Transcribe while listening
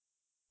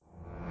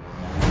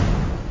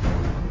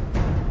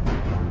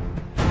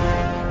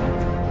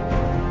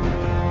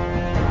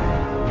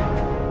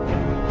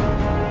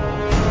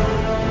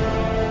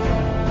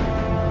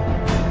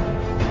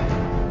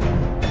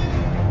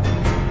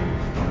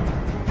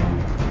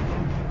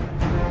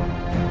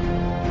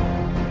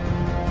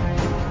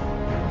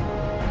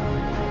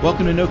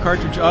Welcome to No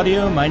Cartridge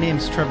Audio. My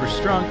name's Trevor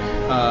Strunk.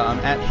 I'm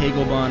at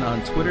Hagelbon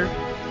on Twitter,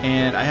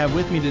 and I have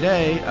with me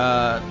today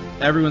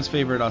everyone's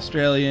favorite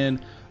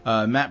Australian,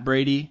 Matt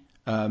Brady.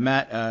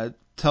 Matt,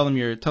 tell him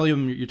your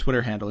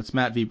Twitter handle. It's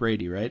Matt V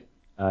Brady, right?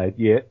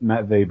 Yeah,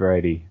 Matt V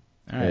Brady.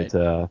 All right.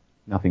 It's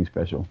nothing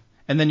special.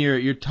 And then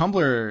your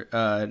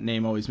Tumblr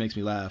name always makes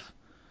me laugh.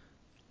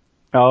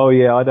 Oh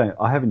yeah,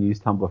 I haven't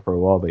used Tumblr for a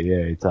while, but yeah,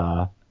 it's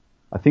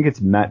I think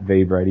it's Matt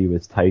V Brady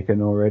was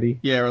taken already.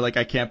 Yeah, or like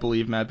I can't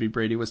believe Matt V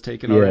Brady was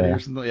taken already or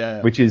something.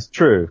 Yeah. Which is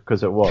true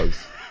because it was.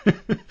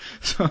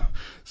 So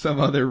some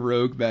other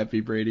rogue Matt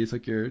V Brady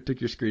took your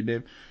screen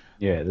name.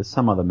 Yeah, there's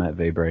some other Matt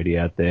V Brady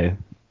out there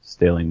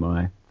stealing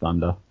my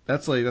thunder.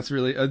 That's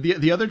really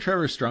the other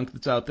Trevor Strunk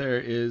that's out there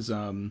is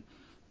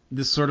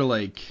this sort of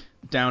like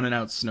down and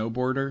out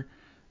snowboarder.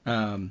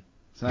 We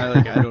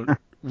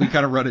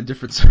kind of run in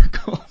different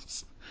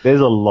circles. There's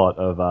a lot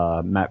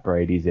of Matt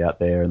Bradys out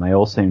there, and they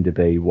all seem to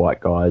be white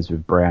guys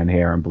with brown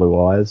hair and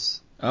blue eyes.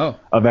 Oh.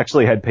 I've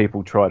actually had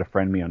people try to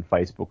friend me on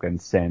Facebook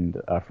and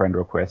send a friend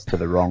request to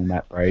the wrong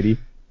Matt Brady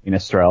in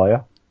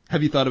Australia.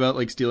 Have you thought about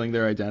like stealing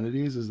their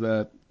identities? Is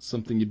that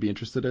something you'd be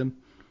interested in?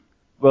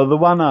 Well, the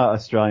one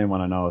Australian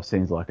one I know of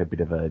seems like a bit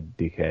of a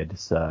dickhead,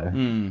 so...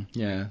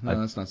 Yeah, no,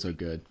 that's not so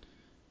good.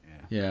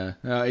 Yeah.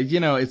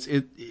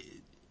 It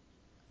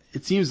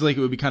seems like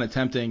it would be kind of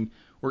tempting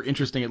or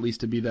interesting at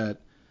least to be that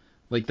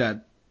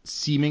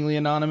seemingly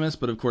anonymous,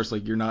 but of course,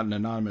 like, you're not an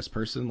anonymous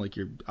person. Like,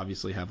 you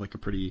obviously have like a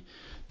pretty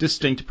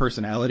distinct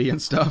personality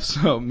and stuff,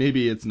 so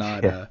maybe it's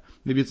not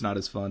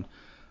as fun.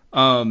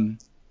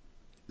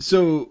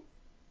 So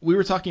we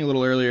were talking a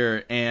little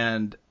earlier,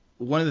 and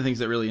one of the things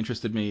that really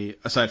interested me,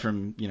 aside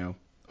from,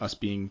 us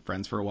being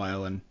friends for a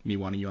while and me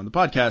wanting you on the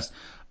podcast,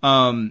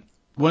 one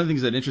of the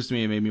things that interested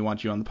me and made me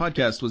want you on the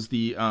podcast was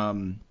the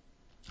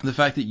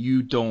fact that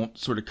you don't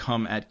sort of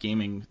come at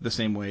gaming the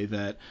same way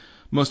that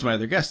most of my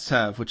other guests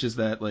have, which is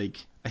that, like,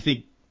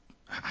 I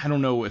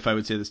don't know if I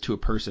would say this to a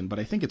person, but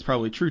I think it's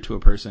probably true to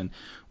a person.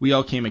 We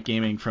all came at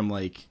gaming from,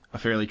 like, a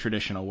fairly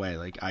traditional way.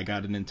 Like, I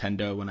got a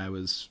Nintendo when I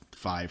was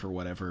 5 or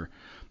whatever,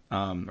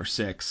 or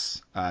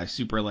 6. I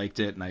super liked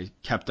it, and I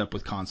kept up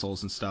with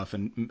consoles and stuff,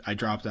 and I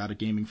dropped out of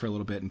gaming for a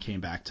little bit and came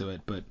back to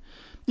it. But,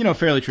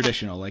 fairly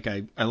traditional. Like,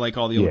 I like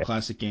all the old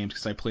classic games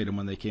because I played them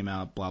when they came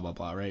out, blah, blah,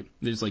 blah, right?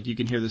 There's, like, you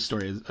can hear this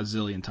story a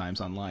zillion times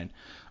online.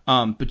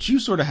 But you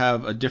sort of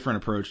have a different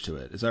approach to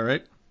it. Is that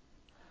right?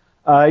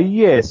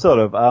 Yeah, sort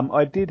of.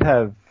 I did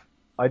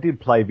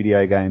play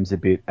video games a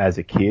bit as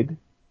a kid,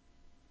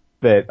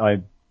 but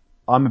I'm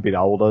a bit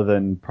older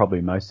than probably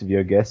most of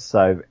your guests,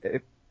 so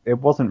it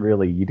wasn't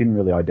really, you didn't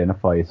really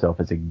identify yourself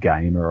as a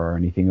gamer or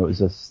anything. It was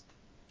just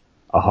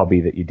a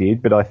hobby that you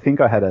did. But I think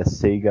I had a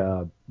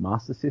Sega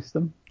Master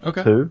System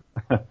too.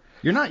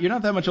 You're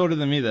not that much older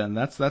than me then.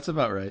 That's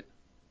about right.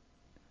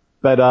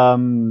 But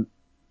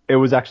it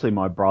was actually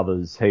my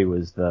brother's. He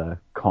was the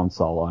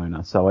console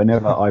owner, so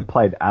I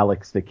played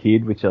Alex the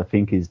Kid, which I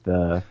think is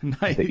the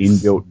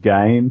inbuilt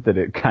game that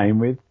it came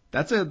with.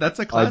 That's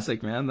a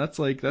classic, man. That's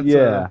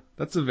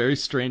a very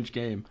strange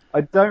game.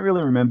 I don't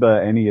really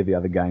remember any of the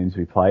other games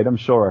we played. I'm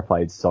sure I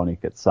played Sonic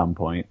at some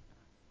point,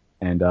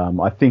 and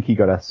I think he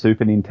got a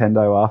Super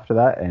Nintendo after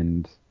that,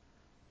 and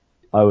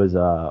I was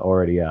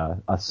already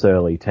a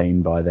surly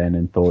teen by then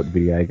and thought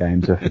video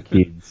games were for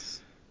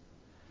kids.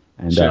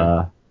 And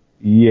sure.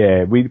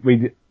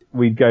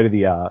 We'd go to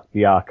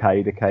the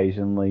arcade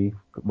occasionally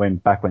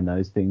back when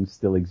those things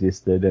still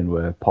existed and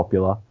were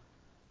popular,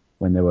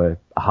 when there were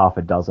half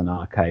a dozen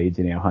arcades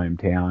in our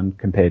hometown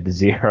compared to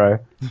zero,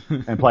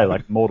 and play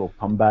like Mortal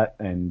Kombat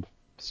and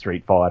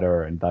Street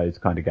Fighter and those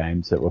kind of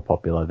games that were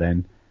popular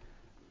then.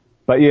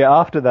 But yeah,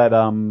 after that,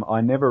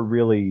 I never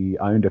really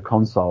owned a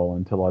console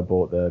until I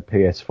bought the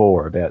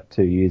PS4 about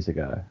 2 years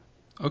ago.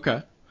 Okay.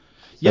 So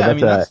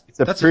yeah, it's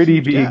a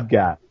pretty big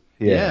gap.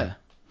 Yeah.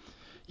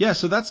 Yeah,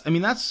 so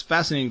that's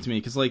fascinating to me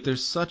because, like,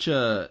 there's such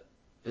you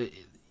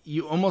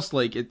almost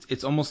like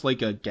it's almost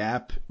like a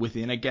gap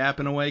within a gap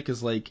in a way,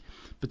 because, like,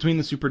 between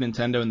the Super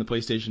Nintendo and the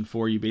PlayStation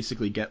 4, you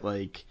basically get,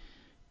 like,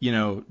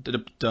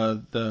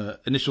 the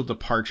initial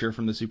departure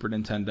from the Super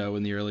Nintendo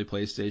and the early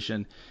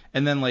PlayStation,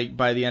 and then, like,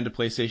 by the end of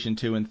PlayStation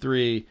 2 and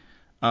 3,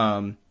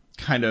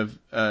 kind of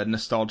a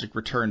nostalgic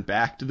return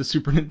back to the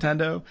Super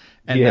Nintendo,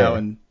 and now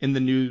in the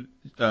new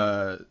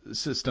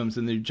systems,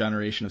 the new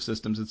generation of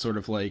systems, it's sort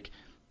of like,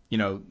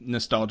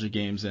 nostalgia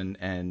games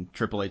and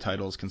AAA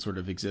titles can sort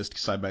of exist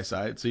side by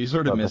side. So you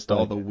sort of missed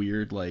all the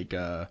weird, like,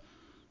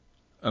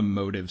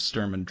 emotive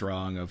Sturm und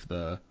Drang of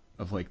the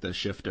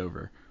shift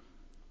over.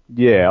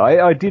 Yeah,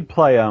 I did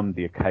play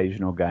the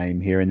occasional game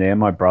here and there.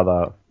 My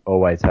brother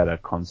always had a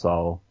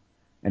console,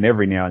 and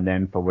every now and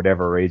then, for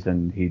whatever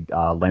reason, he'd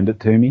lend it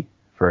to me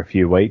for a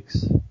few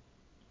weeks.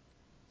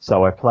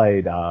 So I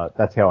played,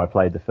 that's how I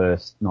played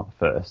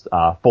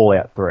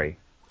Fallout 3.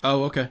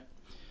 Oh, okay.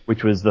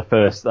 Which was the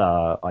first,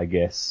 I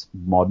guess,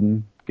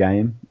 modern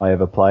game I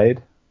ever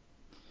played.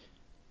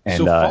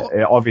 And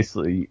so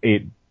obviously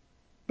it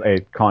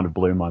kind of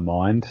blew my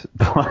mind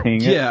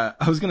playing it. Yeah,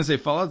 I was going to say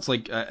Fallout's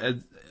like,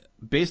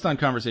 based on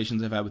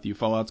conversations I've had with you,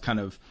 Fallout's kind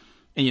of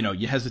and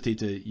you hesitate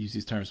to use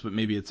these terms, but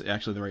maybe it's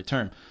actually the right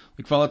term.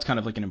 Like Fallout's kind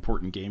of like an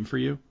important game for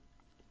you.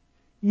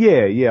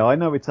 Yeah, I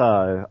know it's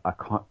I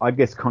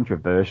guess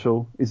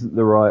controversial isn't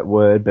the right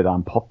word, but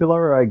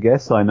unpopular, I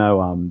guess. I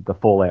know the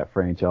Fallout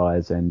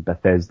franchise and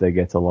Bethesda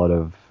gets a lot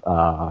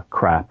of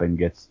crap and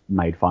gets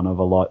made fun of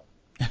a lot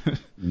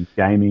in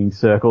gaming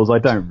circles. I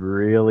don't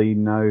really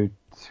know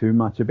too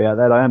much about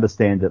that. I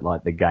understand that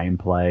like the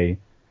gameplay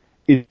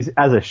is,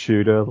 as a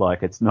shooter,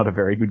 like it's not a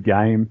very good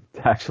game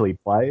to actually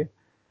play.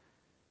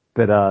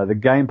 But the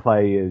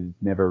gameplay is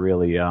never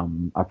really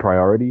a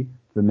priority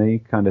for me,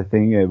 kind of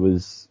thing. It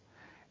was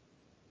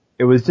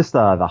just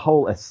the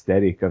whole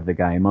aesthetic of the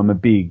game. I'm a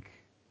big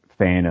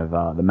fan of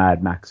the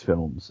Mad Max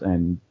films,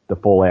 and the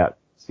Fallout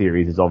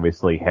series is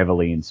obviously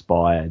heavily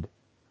inspired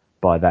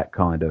by that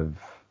kind of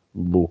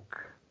look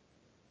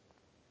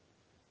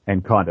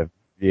and kind of,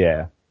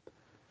 yeah.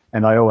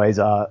 And I always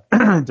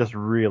just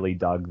really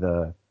dug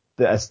the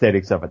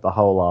aesthetics of it. The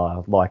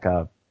whole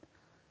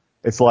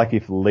it's like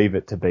if Leave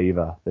It to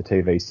Beaver, the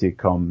TV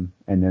sitcom,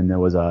 and then there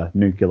was a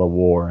nuclear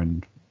war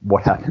and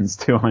what happens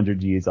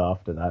 200 years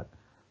after that.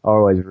 I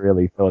always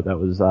really thought that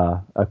was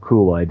a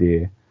cool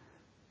idea.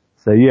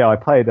 So yeah, I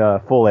played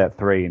Fallout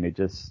 3 and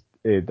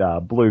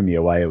it blew me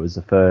away. It was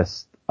the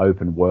first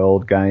open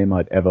world game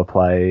I'd ever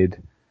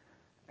played,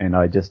 and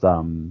I just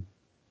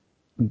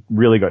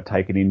really got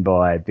taken in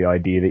by the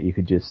idea that you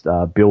could just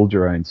build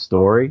your own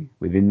story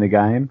within the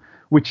game,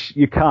 which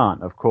you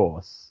can't, of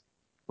course.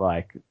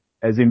 Like,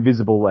 as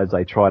invisible as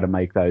they try to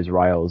make those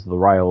rails, the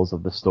rails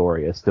of the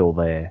story are still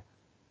there.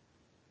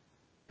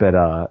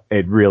 But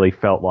it really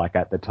felt like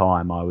at the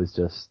time I was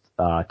just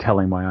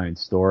telling my own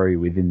story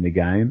within the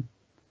game.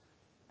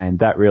 And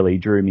that really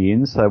drew me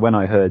in. So when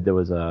I heard there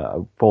was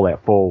a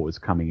Fallout 4 was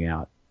coming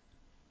out,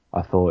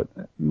 I thought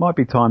it might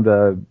be time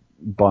to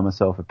buy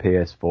myself a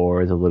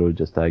PS4 as a little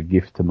just a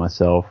gift to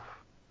myself.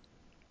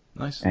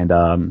 Nice.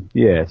 And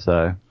yeah,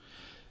 so.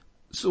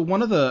 So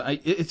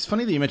it's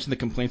funny that you mentioned the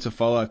complaints of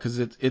Fallout, because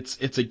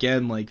it's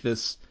again like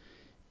this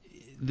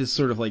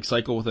sort of like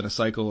cycle within a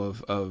cycle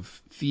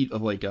of feet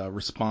of like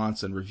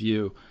response and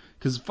review,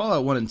 because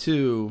Fallout 1 and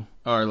 2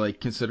 are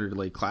like considered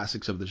like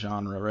classics of the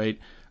genre, right?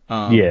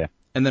 Yeah.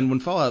 And then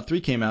when Fallout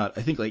 3 came out,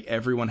 I think like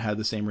everyone had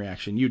the same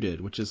reaction you did,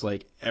 which is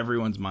like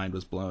everyone's mind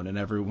was blown and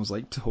everyone was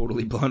like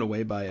totally blown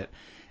away by it.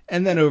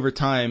 And then over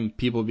time,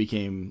 people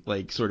became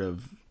like sort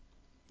of,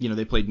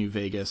 they played New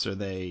Vegas, or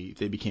they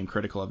became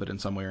critical of it in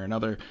some way or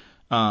another.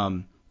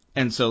 And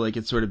so like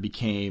it sort of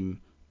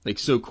became like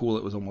so cool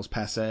it was almost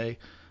passé,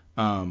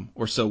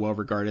 or so well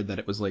regarded that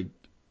it was like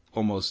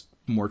almost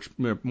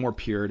more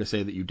pure to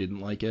say that you didn't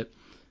like it.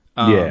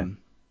 Yeah.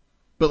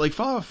 But like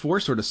Fallout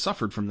 4 sort of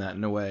suffered from that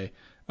in a way.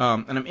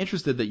 And I'm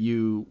interested that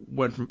you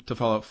went to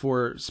Fallout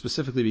 4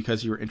 specifically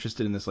because you were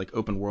interested in this like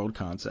open world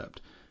concept.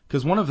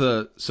 Because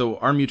so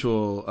our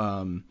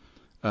mutual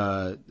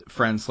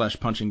friend /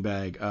 punching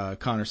bag,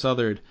 Connor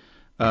Southard,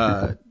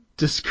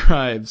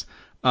 describes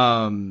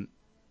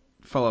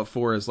Fallout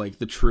 4 as like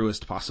the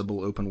truest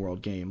possible open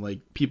world game.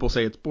 Like people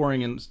say it's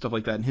boring and stuff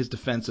like that, and his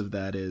defense of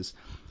that is,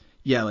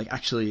 yeah, like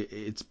actually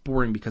it's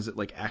boring because it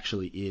like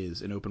actually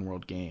is an open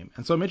world game.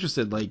 And so I'm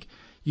interested, like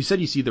you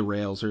said, you see the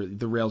rails are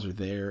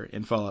there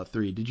in Fallout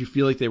 3. Did you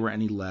feel like they were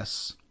any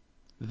less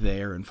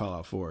there in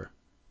Fallout 4?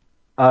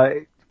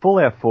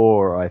 Fallout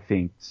 4, I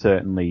think,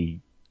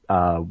 certainly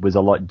was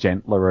a lot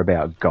gentler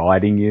about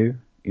guiding you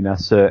in a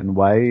certain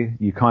way.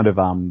 You kind of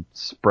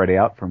spread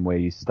out from where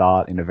you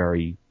start in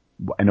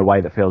a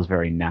way that feels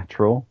very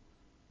natural.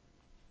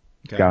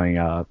 Okay.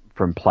 Going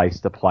from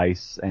place to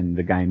place, and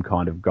the game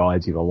kind of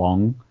guides you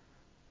along.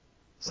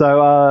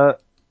 So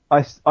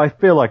I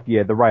feel like,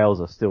 yeah, the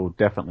rails are still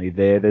definitely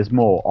there. There's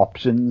more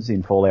options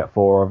in Fallout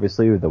 4,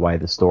 obviously, with the way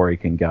the story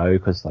can go,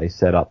 because they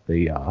set up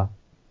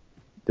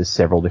there's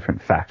several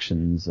different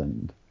factions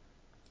and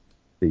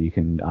that you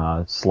can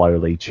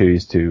slowly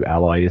choose to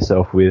ally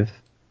yourself with.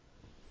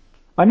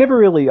 I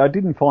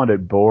didn't find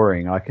it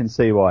boring. I can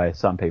see why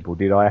some people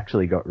did. I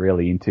actually got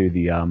really into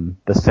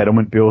the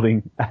settlement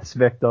building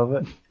aspect of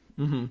it.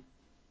 Mm-hmm.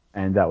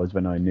 And that was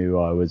when I knew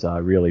I was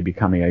really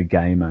becoming a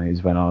gamer,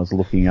 is when I was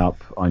looking up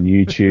on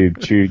YouTube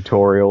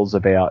tutorials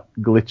about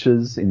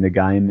glitches in the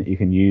game that you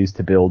can use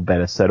to build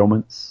better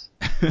settlements.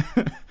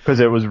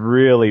 Because it was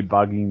really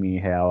bugging me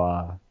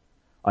how,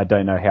 I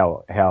don't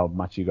know how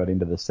much you got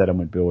into the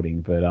settlement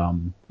building, but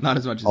not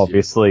as much as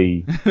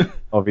obviously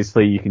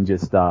you can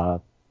just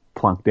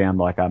plunk down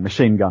like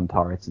machine gun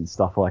turrets and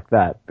stuff like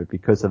that. But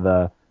because of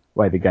the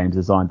way the game's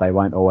designed, they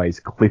won't always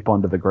clip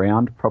onto the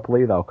ground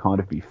properly. They'll kind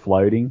of be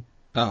floating.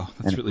 Oh,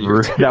 that's really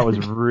irritating. That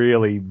was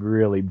really,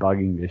 really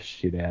bugging the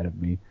shit out of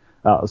me.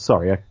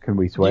 Sorry, can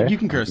we swear? You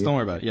can curse, don't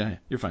worry about it. Yeah,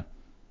 you're fine.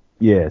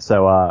 Yeah,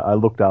 so I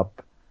looked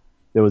up,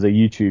 there was a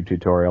YouTube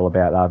tutorial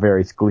about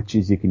various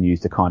glitches you can use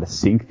to kind of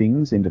sink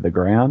things into the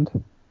ground.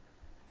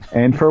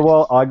 And for a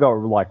while, I got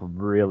like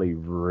really,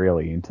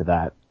 really into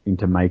that,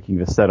 into making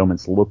the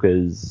settlements look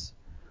as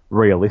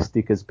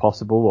realistic as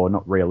possible, or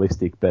not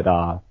realistic,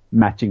 but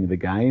matching the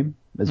game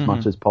as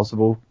much as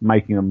possible,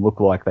 making them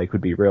look like they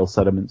could be real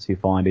settlements you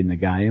find in the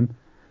game,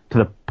 to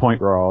the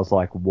point where I was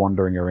like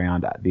wandering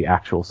around at the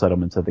actual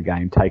settlements of the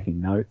game,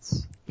 taking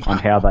notes on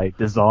how they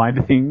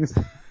designed things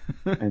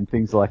and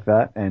things like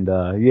that. And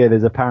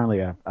there's apparently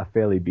a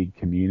fairly big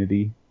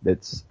community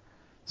that's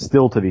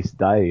still to this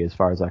day, as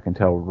far as I can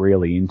tell,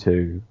 really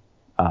into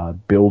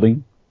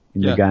building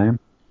in the game.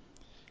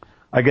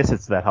 I guess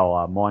it's that whole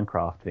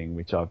Minecraft thing,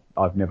 which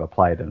I've never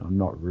played and I'm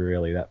not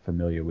really that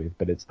familiar with,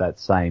 but it's that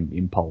same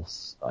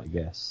impulse, I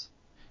guess.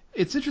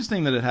 It's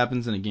interesting that it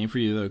happens in a game for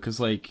you though, because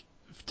like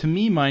to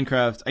me,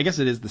 Minecraft, I guess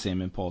it is the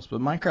same impulse,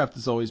 but Minecraft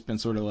has always been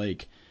sort of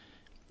like,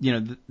 you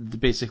know,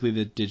 basically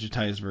the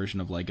digitized version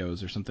of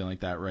Legos or something like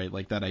that, right?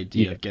 Like that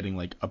idea of getting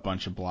like a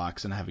bunch of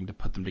blocks and having to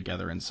put them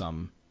together in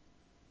some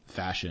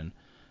fashion.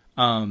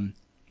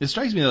 It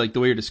strikes me that like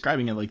the way you're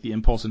describing it, like the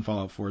impulse in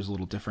Fallout 4 is a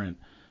little different.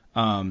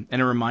 And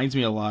it reminds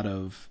me a lot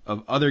of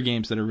other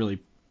games that are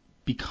really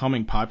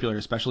becoming popular,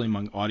 especially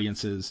among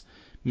audiences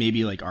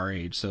maybe like our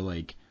age. So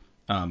like,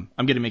 I'm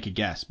going to make a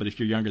guess, but if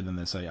you're younger than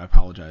this, I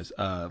apologize.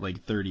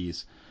 Like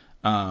 30s.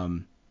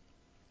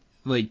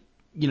 Like,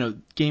 you know,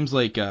 games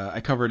like,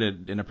 I covered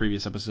it in a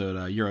previous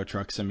episode, Euro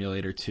Truck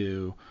Simulator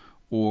 2,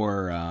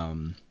 or,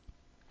 I'm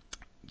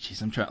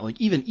trying,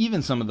 like,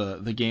 even some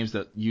of the games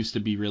that used to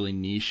be really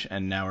niche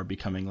and now are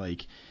becoming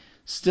like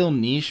still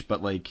niche,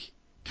 but like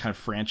kind of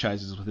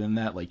franchises within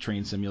that, like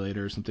Train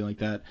Simulator or something like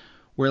that,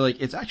 where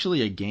like it's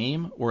actually a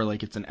game or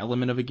like it's an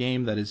element of a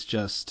game that is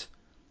just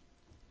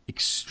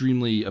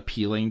extremely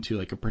appealing to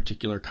like a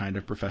particular kind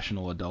of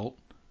professional adult.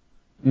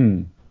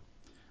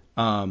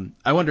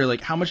 I wonder,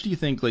 like, how much do you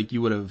think like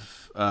you would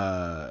have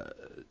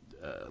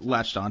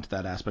latched onto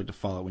that aspect of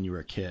Fallout when you were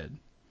a kid?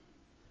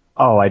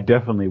 Oh, I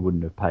definitely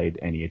wouldn't have paid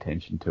any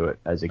attention to it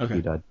as a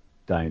kid. I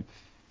don't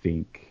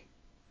think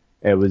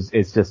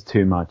it's just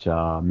too much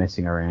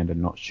messing around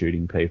and not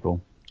shooting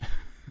people.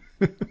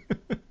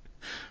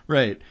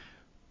 Right.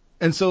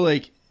 And so,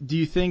 like, do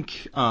you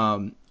think?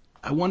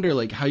 I wonder,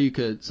 like, how you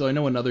could. So I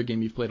know another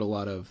game you've played a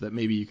lot of that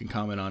maybe you can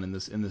comment on in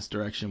this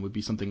direction would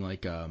be something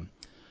like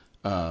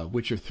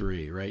Witcher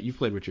 3, right? You've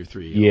played Witcher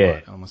 3 a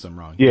lot, unless I'm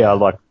wrong. Yeah, I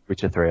like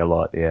Witcher 3 a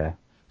lot. Yeah.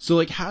 So,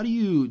 like, how do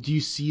you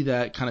see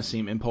that kind of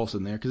same impulse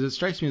in there? Because it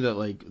strikes me that,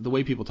 like, the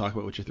way people talk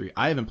about Witcher 3,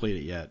 I haven't played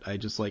it yet. I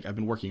just, like, I've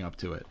been working up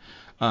to it.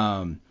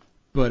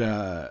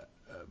 But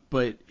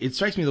it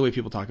strikes me the way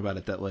people talk about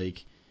it that,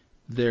 like,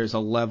 there's a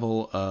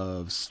level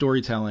of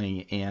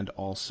storytelling and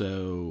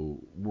also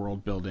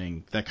world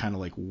building that kind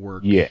of, like,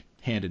 work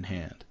hand in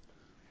hand.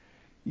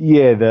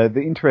 Yeah,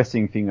 the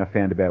interesting thing I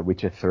found about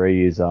Witcher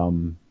 3 is,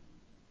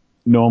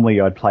 normally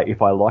I'd play,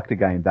 if I liked a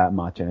game that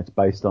much and it's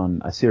based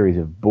on a series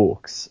of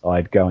books,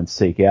 I'd go and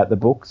seek out the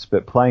books.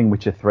 But playing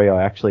Witcher 3,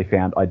 I actually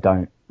found I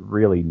don't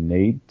really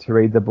need to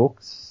read the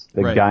books.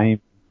 The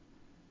game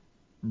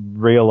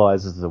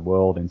realizes the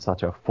world in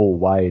such a full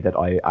way that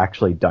I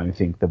actually don't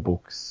think the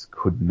books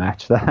could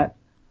match that.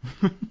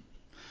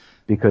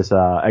 Because,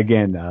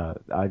 again,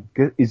 I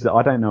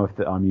don't know if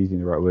I'm using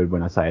the right word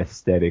when I say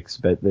aesthetics,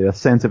 but the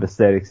sense of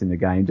aesthetics in the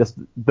game, just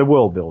the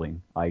world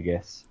building, I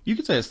guess. You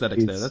could say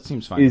aesthetics there. That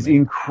seems fine. Is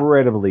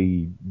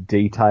incredibly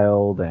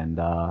detailed, and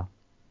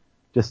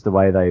just the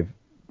way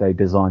they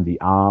designed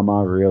the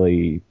armor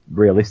really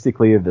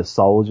realistically of the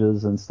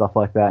soldiers and stuff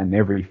like that. And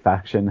every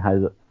faction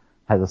has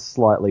a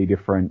slightly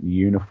different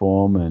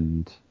uniform,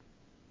 and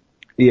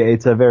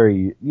it's a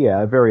very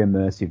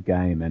immersive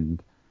game.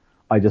 And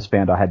I just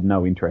found I had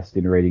no interest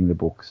in reading the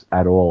books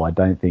at all. I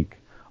don't think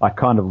I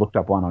kind of looked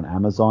up one on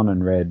Amazon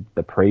and read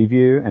the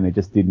preview, and it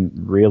just didn't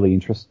really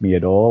interest me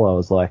at all. I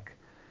was like,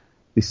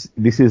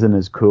 this isn't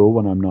as cool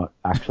when I'm not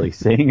actually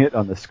seeing it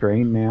on the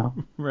screen now.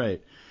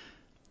 Right.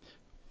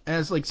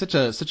 And it's like such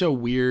a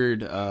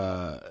weird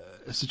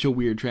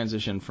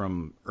transition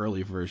from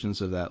early versions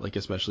of that. Like,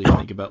 especially if you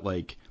think about,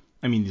 like,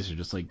 I mean, these are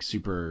just like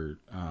super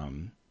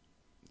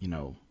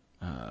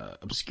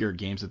obscure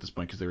games at this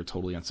point because they were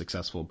totally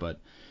unsuccessful. But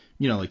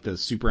you know, like the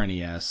Super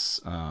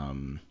NES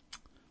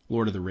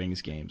Lord of the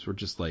Rings games were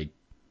just like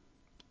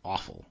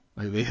awful.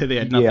 Like, they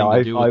had nothing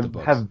to do with the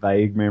books. I have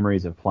vague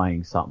memories of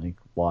playing something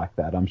like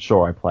that. I'm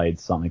sure I played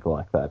something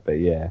like that, but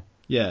yeah.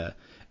 Yeah.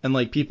 And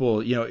like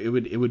people, you know, it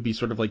would be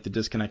sort of like the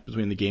disconnect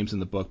between the games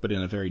and the book, but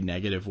in a very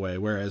negative way.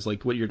 Whereas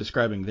like what you're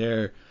describing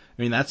there,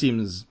 I mean, that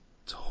seems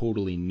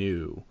totally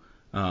new.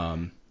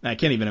 I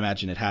can't even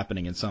imagine it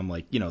happening in some,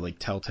 like, you know, like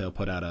Telltale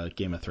put out a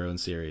Game of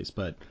Thrones series,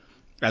 but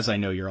as I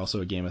know, you're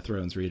also a Game of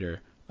Thrones reader.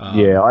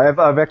 Yeah,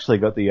 I've actually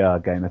got the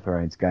Game of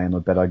Thrones game,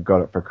 but I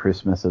got it for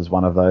Christmas as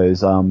one of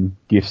those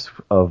gifts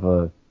of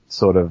a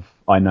sort of,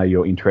 I know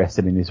you're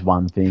interested in this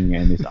one thing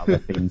and this other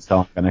thing, so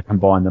I'm going to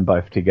combine them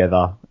both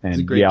together.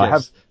 And yeah, I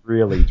haven't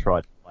really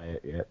tried to play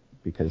it yet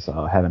because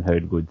I haven't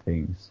heard good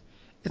things.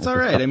 It's all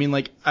right. I mean,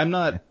 like, I'm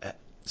not.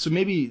 So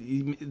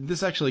maybe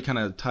this actually kind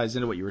of ties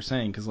into what you were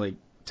saying, because like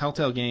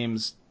Telltale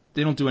games,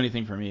 they don't do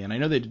anything for me, and I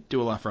know they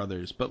do a lot for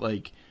others, but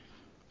like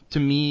to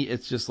me,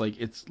 it's just like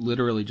it's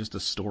literally just a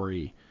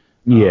story.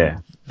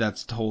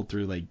 That's told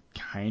through like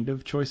kind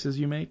of choices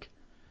you make.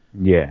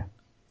 Yeah.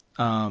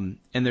 And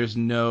there's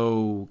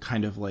no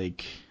kind of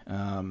like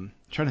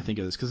trying to think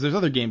of this because there's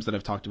other games that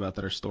I've talked about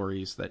that are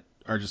stories that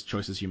are just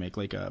choices you make.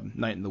 Like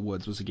Night in the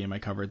Woods was a game I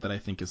covered that I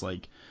think is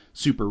like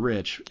super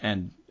rich,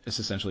 and it's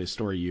essentially a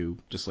story you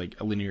just like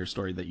a linear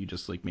story that you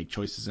just like make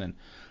choices in.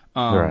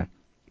 Right.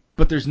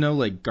 But there's no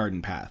like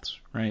garden paths,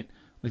 right?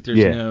 Like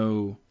Yeah.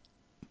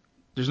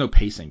 there's no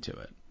pacing to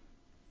it.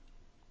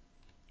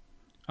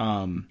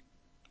 And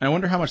I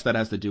wonder how much that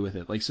has to do with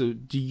it. Like, so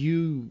do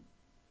you?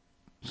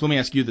 So let me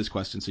ask you this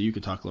question, so you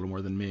could talk a little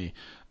more than me,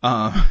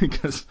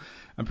 because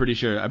I'm pretty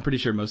sure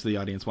most of the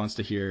audience wants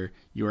to hear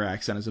your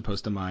accent as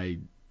opposed to my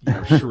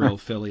shrill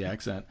Philly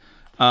accent.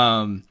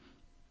 Um,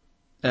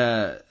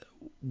 uh,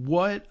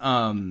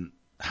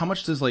 how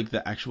much does like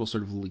the actual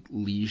sort of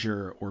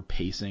leisure or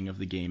pacing of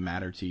the game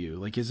matter to you?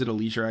 Like, is it a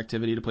leisure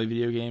activity to play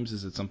video games?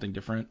 Is it something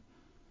different?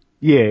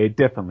 Yeah, it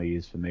definitely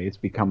is for me. It's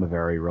become a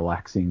very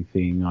relaxing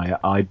thing.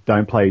 I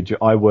don't play,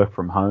 I work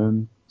from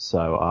home,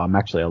 so I'm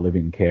actually a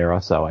living carer,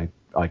 so I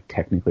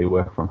technically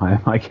work from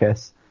home, I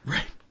guess.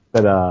 Right.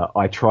 But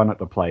I try not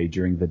to play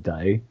during the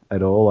day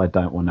at all. I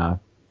don't want to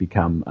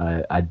become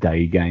a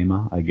day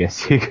gamer, I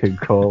guess you could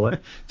call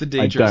it. It's a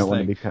dangerous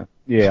thing.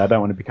 I don't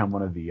want to become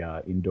one of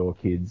the indoor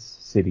kids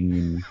sitting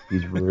in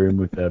his room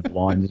with the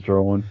blinds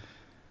drawn.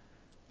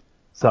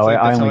 So I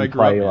That's how I only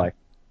grew up, play man.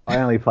 I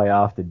only play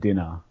after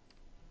dinner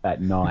at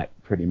night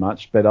pretty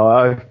much. But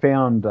I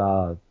found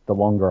the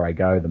longer I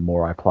go, the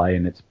more I play,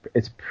 and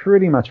it's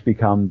pretty much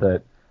become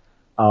that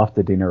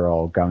after dinner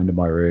I'll go into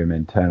my room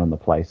and turn on the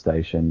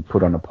PlayStation,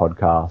 put on a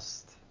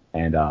podcast,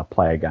 and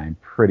play a game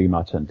pretty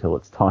much until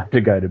it's time to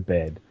go to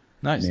bed.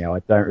 Nice. Now I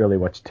don't really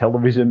watch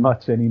television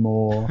much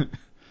anymore,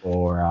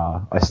 or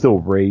I still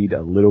read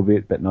a little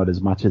bit, but not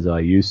as much as I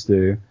used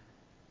to.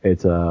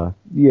 It's so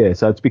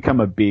it's become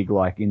a big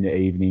like in the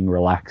evening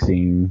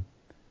relaxing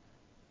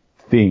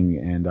thing,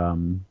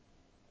 and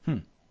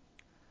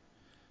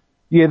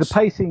yeah, the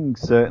pacing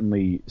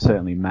certainly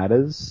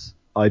matters.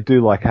 I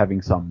do like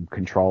having some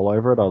control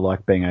over it. I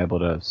like being able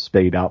to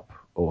speed up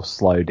or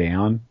slow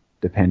down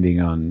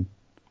depending on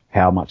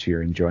how much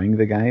you're enjoying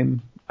the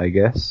game, I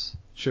guess.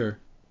 Sure.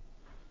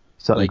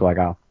 Something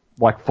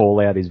like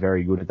Fallout is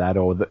very good at that,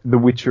 or the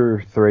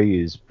Witcher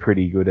 3 is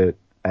pretty good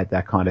at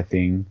that kind of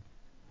thing.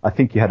 I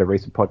think you had a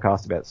recent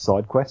podcast about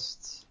side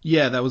quests.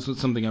 Yeah, that was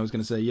something I was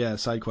going to say. Yeah,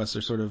 side quests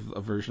are sort of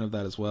a version of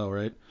that as well,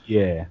 right?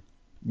 Yeah.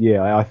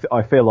 Yeah,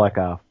 I feel like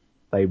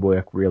they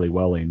work really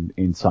well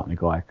in something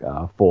like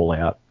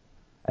Fallout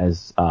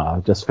as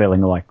just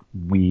feeling like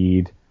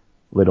weird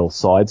little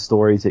side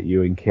stories that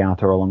you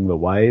encounter along the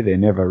way. They're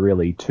never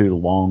really too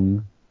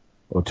long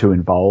or too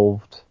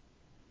involved.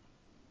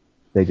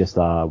 They're just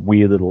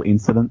weird little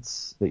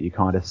incidents that you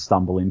kind of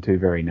stumble into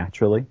very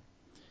naturally.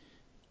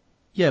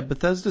 Yeah,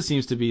 Bethesda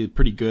seems to be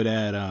pretty good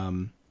at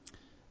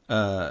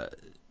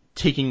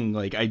taking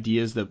like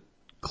ideas that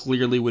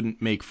clearly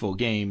wouldn't make full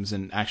games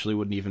and actually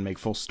wouldn't even make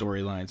full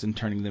storylines and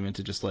turning them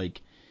into just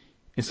like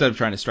instead of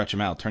trying to stretch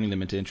them out, turning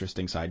them into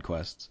interesting side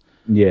quests.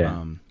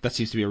 Yeah. That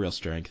seems to be a real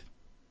strength.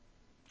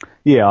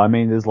 Yeah, I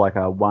mean, there's like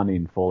a one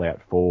in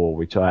Fallout 4,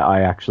 which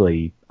I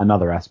actually,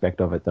 another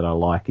aspect of it that I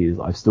like is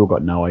I've still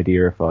got no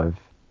idea if I've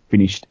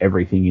finished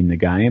everything in the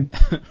game.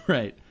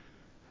 Right.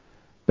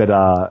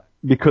 But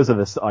because of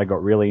this, I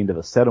got really into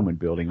the settlement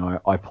building.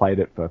 I played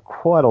it for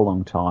quite a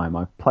long time.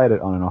 I played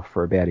it on and off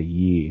for about a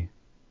year,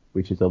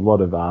 which is a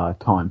lot of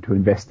time to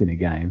invest in a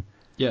game.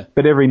 Yeah.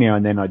 But every now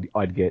and then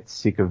I'd get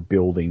sick of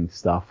building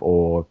stuff,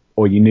 or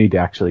you need to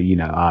actually, you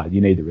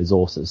need the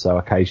resources. So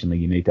occasionally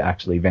you need to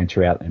actually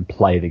venture out and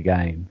play the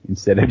game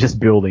instead of just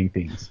building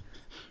things.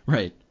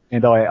 Right.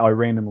 And I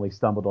randomly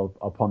stumbled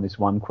upon this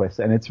one quest,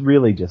 and it's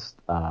really just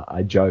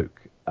a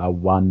joke, a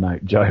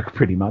one-note joke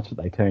pretty much.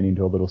 They turn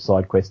into a little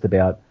side quest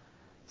about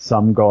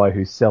some guy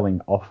who's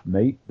selling off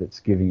meat that's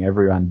giving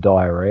everyone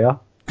diarrhea.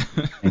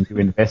 And you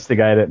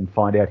investigate it and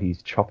find out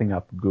he's chopping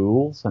up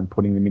ghouls and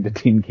putting them into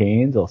tin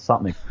cans or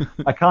something.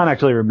 I can't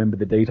actually remember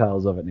the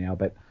details of it now,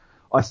 but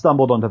I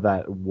stumbled onto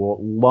that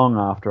long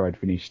after I'd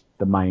finished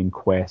the main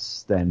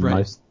quest and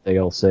most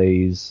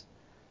DLCs.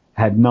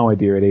 Had no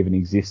idea it even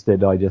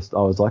existed. I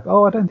was like,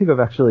 oh, I don't think I've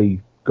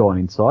actually gone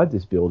inside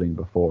this building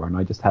before, and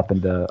I just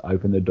happened to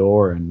open the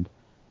door and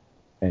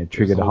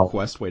triggered a whole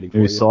quest waiting for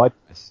new you. side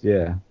quest.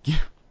 Yeah.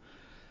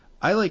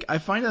 I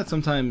find that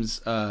sometimes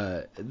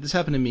this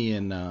happened to me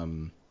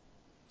in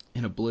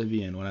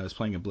Oblivion when I was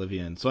playing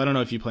Oblivion. So I don't know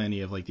if you play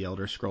any of like the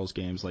Elder Scrolls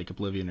games like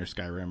Oblivion or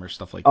Skyrim or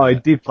stuff like that. I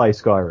did play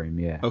Skyrim,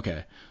 yeah.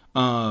 Okay.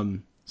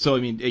 So I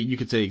mean, you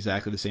could say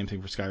exactly the same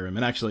thing for Skyrim.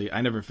 And actually,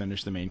 I never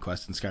finished the main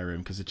quest in Skyrim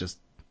because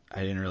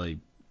I didn't really,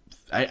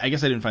 I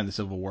guess I didn't find the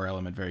Civil War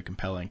element very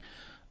compelling.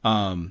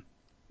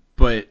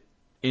 But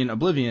in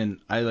Oblivion,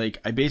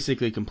 I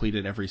basically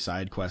completed every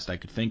side quest I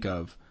could think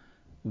of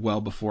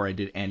well before I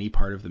did any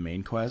part of the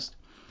main quest.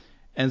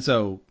 And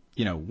so,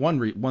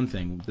 one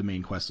thing, the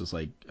main quest was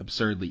like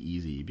absurdly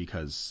easy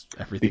because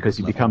everything because was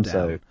you leveled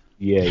become down.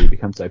 you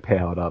become so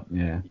powered up,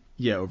 yeah.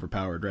 Yeah,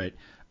 overpowered, right?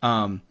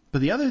 But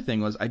the other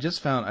thing was I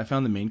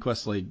found the main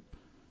quest like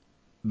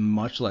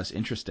much less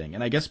interesting,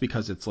 and I guess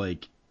because it's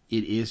like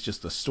it is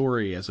just a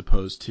story as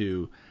opposed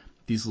to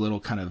these little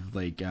kind of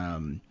like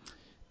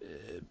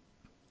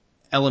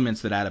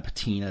elements that add a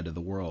patina to the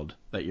world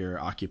that you're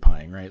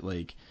occupying, right?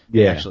 Like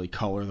they actually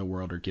color the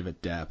world or give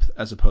it depth,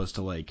 as opposed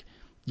to like,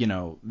 you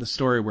know, the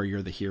story where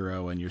you're the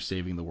hero and you're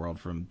saving the world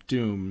from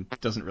doom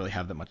doesn't really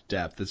have that much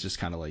depth. It's just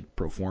kind of like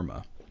pro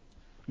forma.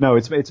 No,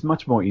 it's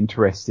much more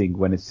interesting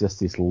when it's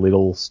just this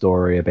little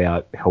story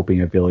about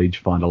helping a village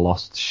find a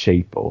lost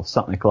sheep or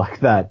something like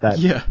that.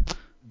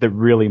 That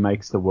really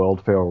makes the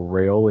world feel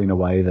real in a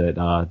way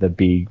that the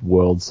big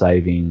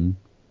world-saving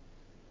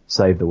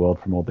save the world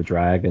from all the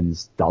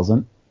dragons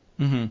doesn't.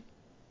 Mm-hmm.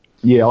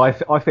 Yeah, I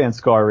found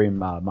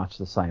Skyrim much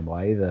the same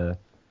way. The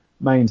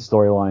main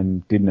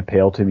storyline didn't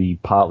appeal to me,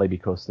 partly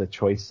because the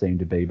choice seemed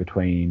to be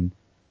between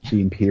the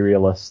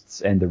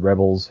Imperialists and the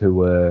rebels, who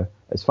were,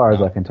 as far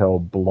as I can tell,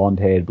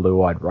 blonde-haired,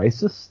 blue-eyed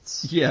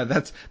racists. Yeah,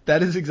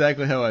 that is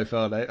exactly how I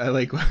felt. I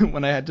like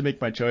when I had to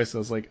make my choice, I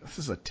was like, this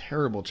is a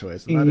terrible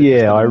choice.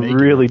 I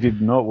really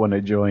did not want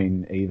to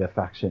join either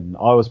faction.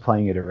 I was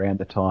playing it around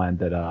the time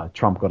that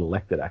Trump got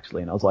elected,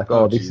 actually, and I was like,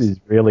 this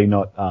is really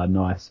not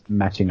nice,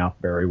 matching up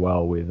very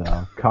well with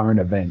current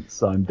events,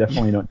 so I'm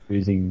definitely not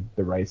choosing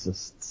the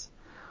racists.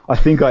 I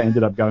think I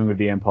ended up going with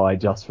the Empire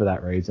just for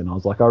that reason. I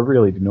was like, I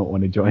really do not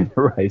want to join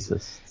the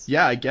racists.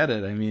 Yeah, I get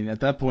it. I mean, at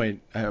that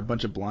point, a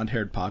bunch of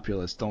blonde-haired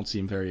populists don't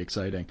seem very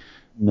exciting.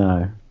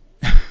 No.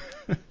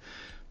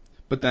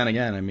 But then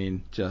again, I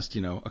mean, just,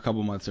 you know, a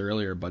couple months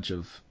earlier, a bunch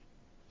of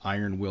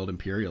iron-willed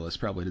imperialists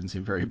probably didn't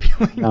seem very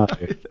appealing. No,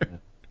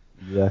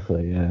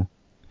 exactly, yeah.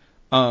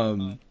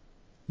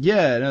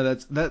 Yeah, no,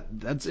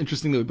 that's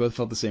interesting that we both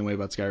felt the same way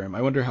about Skyrim.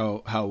 I wonder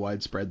how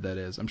widespread that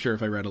is. I'm sure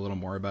if I read a little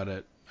more about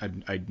it,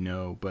 I'd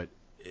know, but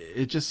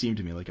it just seemed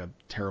to me like a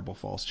terrible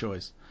false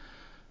choice.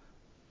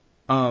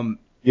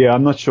 Yeah,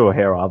 I'm not sure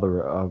how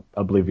other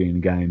Oblivion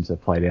games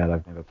have played out.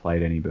 I've never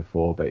played any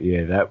before, but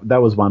yeah,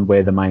 that was one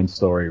where the main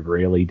story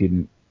really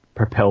didn't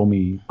propel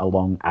me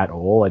along at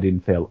all. I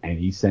didn't feel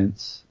any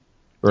sense.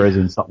 Whereas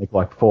in something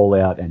like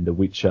Fallout and The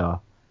Witcher,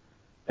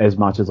 as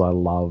much as I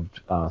loved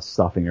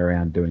stuffing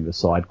around doing the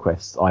side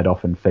quests, I'd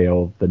often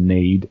feel the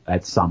need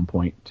at some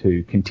point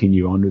to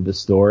continue on with the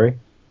story.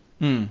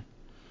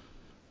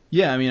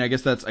 Yeah, I mean, I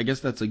guess that's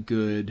a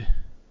good.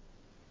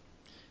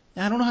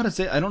 I don't know how to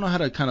say. I don't know how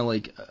to kind of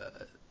like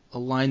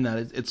align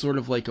that. It's sort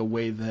of like a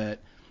way that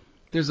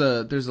there's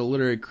a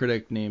literary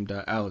critic named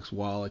Alex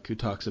Wallach who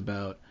talks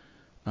about.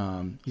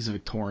 He's a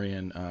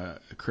Victorian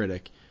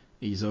critic.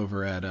 He's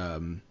over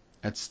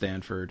at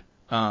Stanford,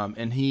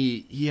 and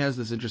he has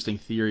this interesting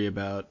theory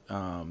about.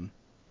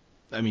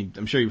 I mean,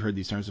 I'm sure you've heard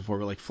these terms before,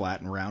 but like flat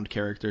and round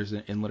characters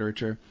in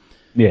literature.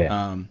 Yeah.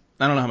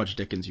 I don't know how much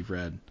Dickens you've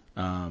read.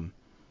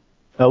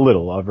 A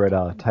little. I've read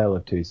Tale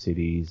of Two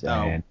Cities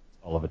and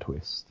Oliver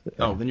Twist.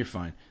 Oh, then you're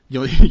fine.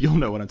 You'll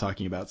know what I'm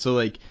talking about. So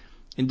like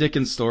in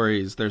Dickens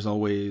stories, there's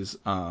always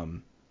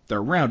there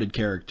are rounded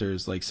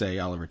characters like say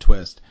Oliver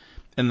Twist,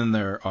 and then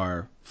there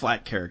are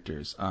flat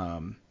characters.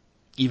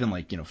 Even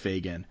like, you know,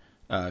 Fagin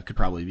could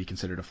probably be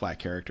considered a flat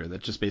character.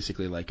 That's just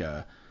basically like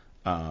a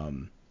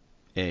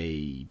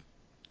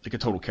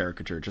total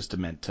caricature, just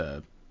meant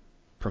to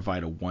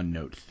provide a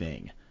one-note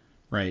thing,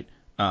 right?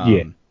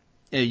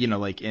 You know,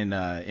 like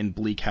in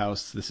Bleak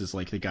House, this is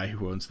like the guy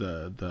who owns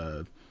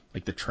the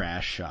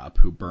trash shop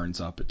who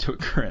burns up to a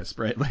crisp,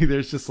 right? Like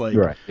there's just like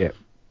right, yeah.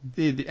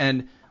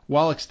 And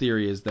Wallach's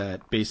theory is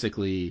that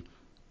basically,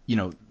 you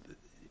know,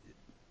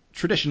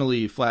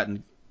 traditionally flat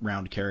and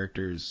round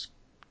characters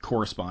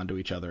correspond to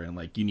each other, and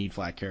like you need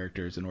flat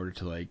characters in order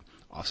to like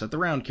offset the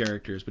round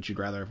characters, but you'd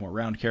rather have more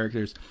round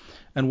characters.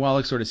 And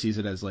Wallach sort of sees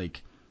it as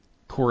like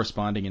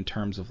corresponding in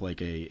terms of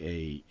like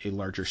a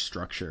larger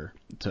structure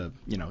to,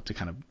 you know, to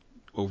kind of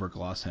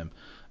overgloss him.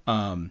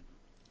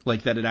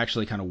 Like that it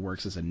actually kind of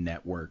works as a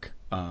network,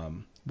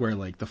 where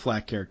like the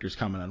flat characters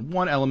comment on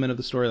one element of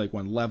the story, like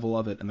one level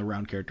of it, and the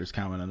round characters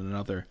comment on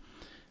another.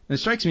 And it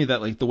strikes me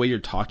that like the way you're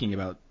talking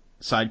about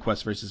side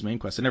quests versus main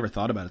quests, I never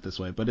thought about it this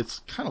way, but it's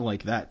kind of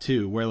like that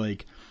too, where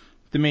like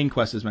the main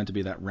quest is meant to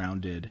be that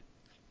rounded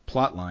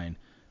plot line,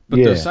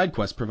 but those side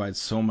quests provide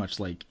so much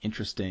like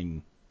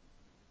interesting,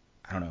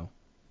 I don't know,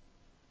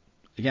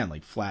 again,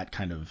 like flat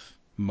kind of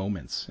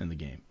moments in the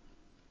game.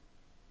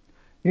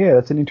 Yeah,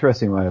 that's an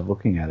interesting way of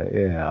looking at it.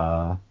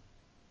 Yeah.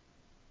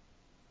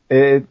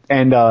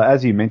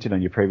 As you mentioned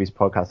on your previous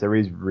podcast, there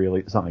is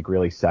really something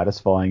really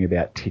satisfying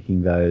about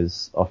ticking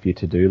those off your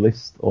to-do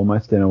list,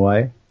 almost in a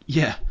way.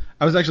 Yeah,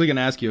 I was actually going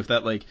to ask you if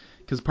that like,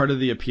 because part of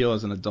the appeal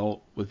as an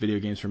adult with video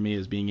games for me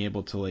is being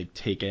able to like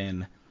take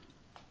in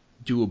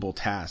doable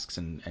tasks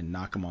and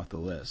knock them off the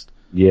list.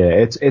 Yeah,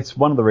 it's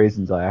one of the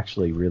reasons I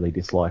actually really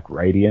dislike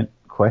Radiant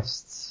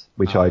quests,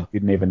 which I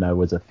didn't even know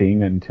was a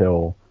thing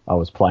until I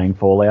was playing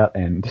Fallout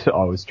and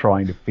I was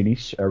trying to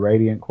finish a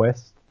Radiant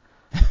quest.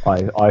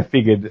 I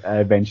figured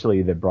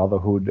eventually the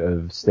Brotherhood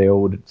of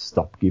Steel would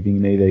stop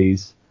giving me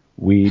these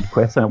weird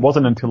quests, and it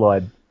wasn't until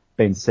I'd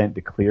been sent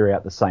to clear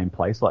out the same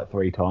place like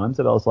 3 times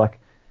that I was like,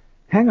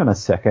 hang on a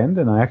second,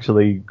 and I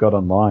actually got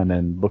online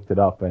and looked it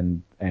up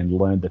and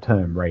learned the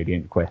term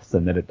Radiant Quest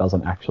and that it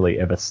doesn't actually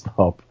ever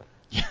stop.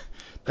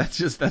 That's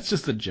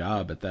just a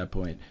job at that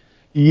point.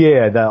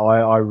 Yeah, that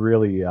I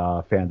really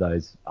found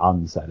those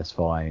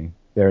unsatisfying.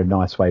 They're a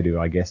nice way to,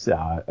 I guess,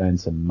 earn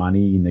some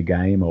money in the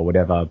game or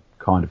whatever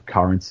kind of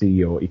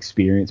currency or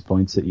experience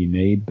points that you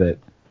need. But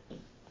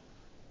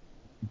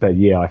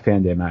yeah, I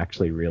found them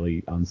actually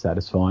really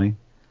unsatisfying.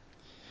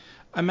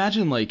 I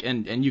imagine like,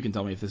 and you can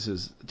tell me if this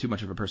is too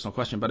much of a personal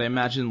question, but I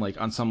imagine like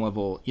on some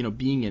level,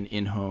 being an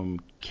in-home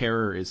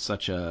carer is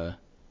such a,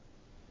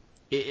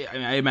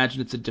 I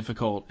imagine it's a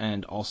difficult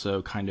and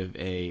also kind of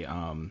a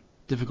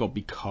difficult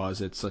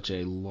because it's such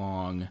a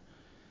long,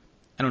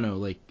 I don't know,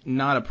 like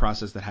not a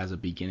process that has a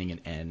beginning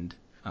and end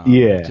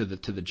Yeah, to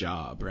the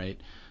job, right?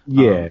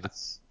 yeah,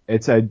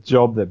 it's a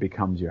job that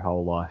becomes your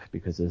whole life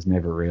because you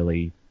never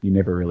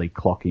really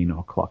clock in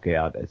or clock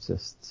out. It's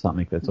just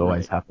something that's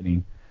always Right.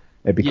 happening.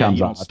 It Yeah, becomes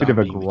you don't a bit of stop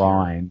a being the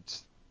carer. grind.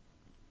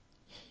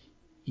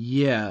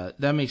 Yeah,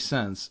 that makes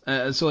sense.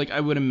 So like I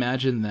would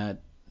imagine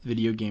that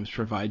video games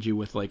provide you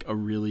with like a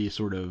really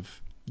sort of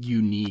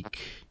unique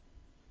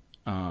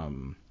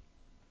um,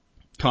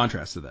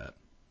 contrast to that.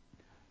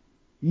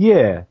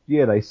 Yeah,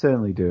 yeah, they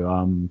certainly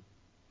do.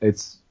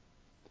 It's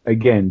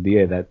again,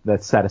 yeah,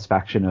 that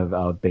satisfaction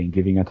of being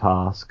giving a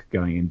task,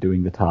 going and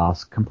doing the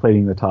task,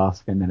 completing the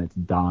task, and then it's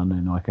done,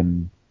 and I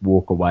can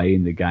walk away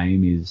in the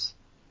game is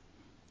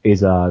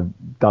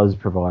does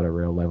provide a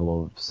real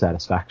level of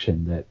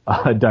satisfaction that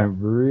I don't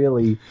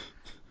really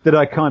that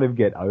I kind of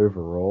get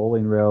overall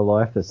in real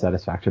life. The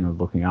satisfaction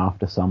of looking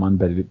after someone,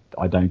 but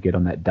I don't get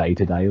on that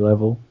day-to-day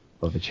level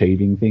of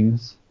achieving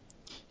things.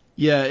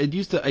 Yeah,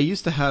 I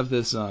used to have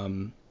this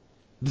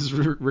this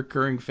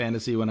recurring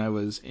fantasy when I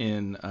was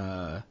in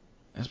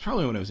it was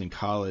probably when I was in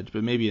college,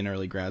 but maybe in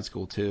early grad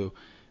school too.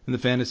 And the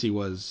fantasy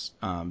was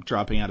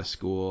dropping out of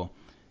school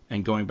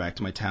and going back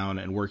to my town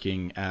and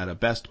working at a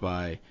Best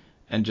Buy,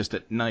 and just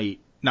at night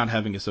not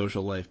having a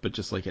social life, but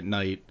just like at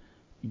night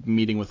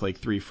meeting with like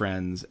three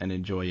friends and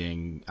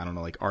enjoying, I don't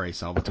know, like R.A.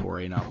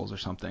 Salvatore novels or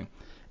something.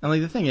 And like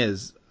the thing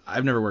is,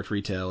 I've never worked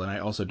retail and I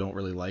also don't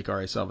really like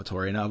R.A.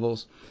 Salvatore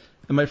novels.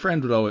 And my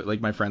friends would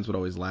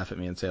always laugh at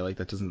me and say like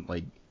that doesn't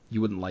like you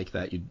wouldn't like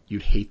that,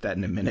 you'd hate that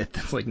in a minute.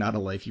 That's like not a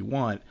life you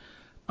want.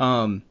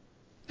 Um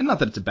and not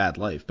that it's a bad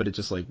life, but it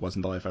just like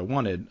wasn't the life I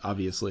wanted,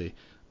 obviously.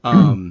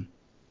 Um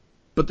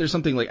but there's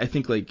something like I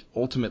think like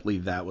ultimately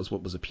that was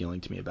what was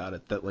appealing to me about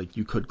it, that like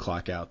you could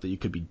clock out, that you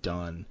could be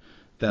done,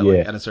 that like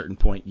Yeah, at a certain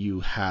point you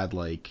had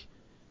like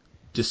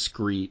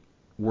discrete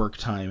work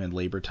time and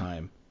labor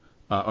time.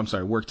 I'm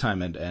sorry, work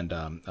time and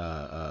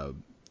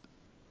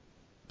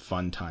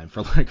fun time,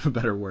 for lack of a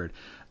better word.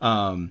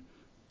 Um,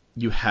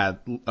 you had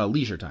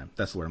leisure time.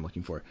 That's the word I'm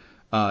looking for,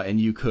 and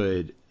you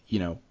could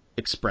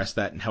express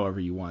that in however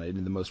you wanted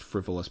in the most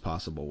frivolous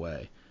possible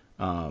way.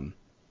 Um,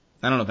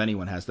 I don't know if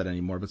anyone has that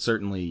anymore, but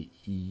certainly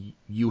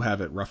you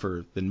have it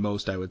rougher than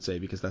most, I would say,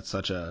 because that's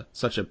such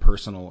a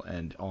personal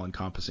and all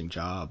encompassing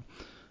job,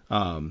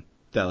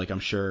 that like I'm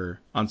sure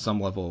on some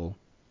level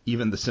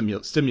even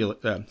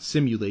the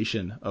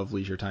simulation of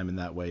leisure time in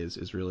that way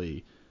is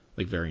really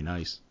like very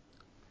nice.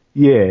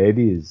 yeah, it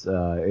is.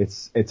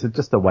 It's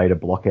just a way to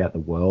block out the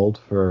world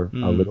for a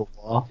Mm. little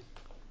while,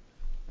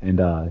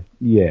 and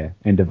yeah,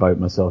 and devote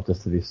myself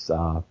just to this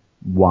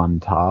one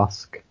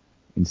task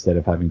instead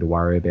of having to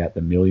worry about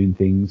the million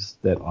things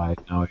that I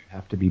know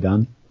have to be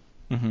done.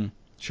 Mm-hmm.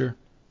 Sure.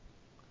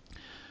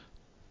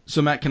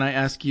 So Matt, can I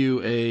ask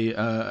you a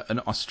an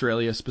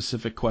Australia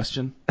specific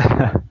question?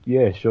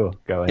 Yeah, sure,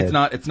 go ahead.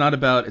 It's not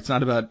about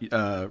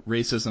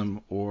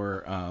racism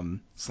or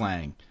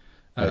slang,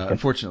 Okay,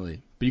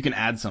 unfortunately. But you can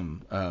add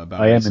some about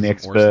I am an racism or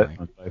expert slang.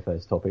 on both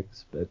those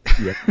topics, but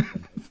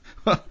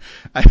yeah.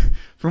 I,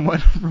 from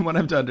what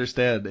I'm to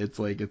understand, it's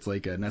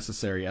like a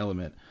necessary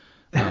element.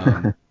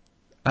 Um,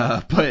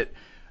 but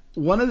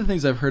one of the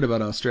things I've heard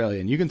about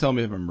Australia, and you can tell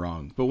me if I'm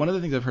wrong, but one of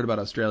the things I've heard about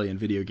Australia in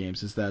video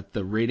games is that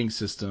the rating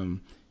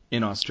system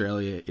in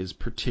Australia is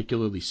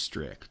particularly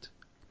strict.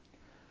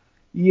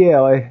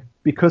 Yeah,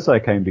 because I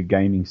came to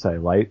gaming so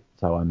late,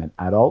 so I'm an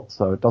adult,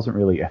 so it doesn't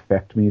really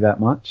affect me that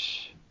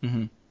much.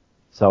 Mm-hmm.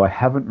 So I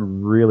haven't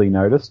really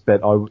noticed,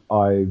 but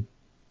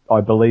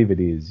I believe it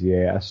is.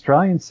 Yeah,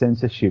 Australian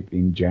censorship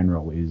in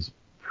general is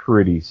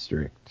pretty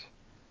strict.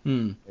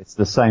 Hmm. It's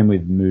the same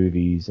with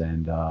movies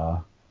and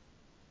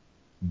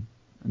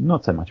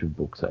not so much with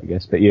books, I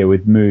guess, but yeah,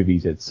 with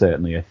movies it's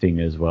certainly a thing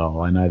as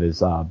well. I know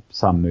there's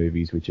some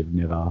movies which have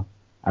never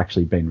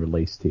actually been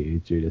released here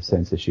due to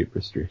censorship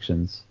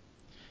restrictions.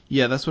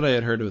 Yeah, that's what I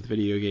had heard with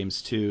video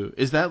games too.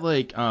 Is that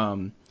like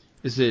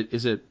is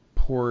it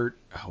Port?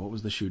 Oh, what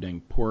was the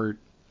shooting? Port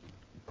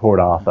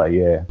Arthur,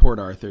 yeah. Port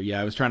Arthur. Yeah,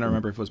 I was trying to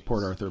remember if it was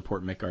Port Arthur or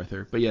Port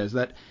MacArthur. But yeah, is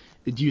that?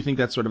 Do you think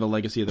that's sort of a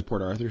legacy of the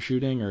Port Arthur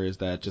shooting, or is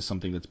that just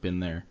something that's been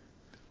there?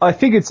 I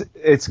think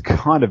it's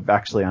kind of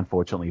actually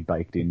unfortunately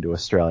baked into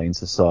Australian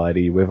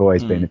society. We've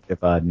always been Hmm. a bit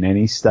of a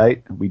nanny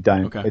state. We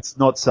don't. Okay. It's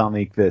not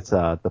something that's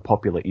the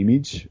popular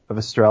image of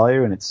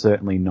Australia, and it's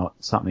certainly not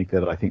something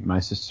that I think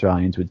most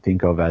Australians would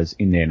think of as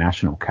in their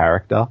national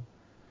character.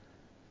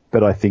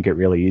 But I think it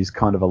really is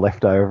kind of a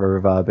leftover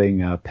of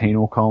being a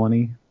penal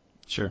colony,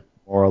 Sure.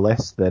 more or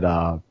less. That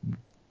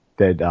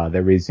that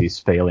there is this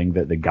feeling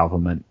that the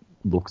government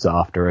looks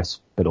after us,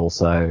 but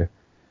also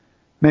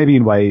maybe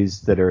in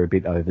ways that are a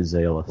bit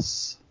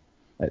overzealous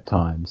at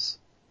times.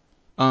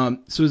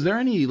 So is there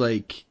any,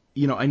 like,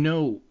 I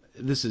know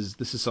this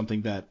is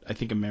something that I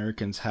think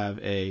Americans have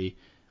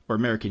or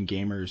American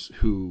gamers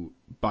who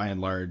by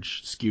and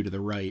large skew to the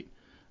right.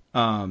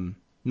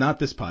 Not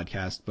this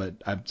podcast, but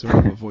I'm sort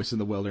of a voice in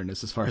the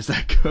wilderness as far as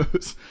that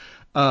goes.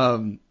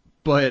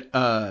 But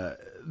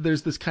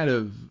there's this kind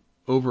of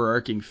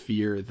overarching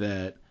fear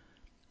that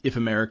if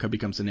America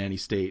becomes a nanny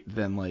state,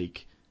 then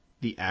like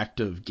the act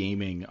of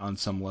gaming on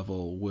some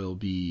level will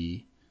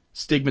be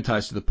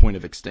stigmatized to the point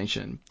of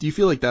extinction. Do you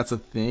feel like that's a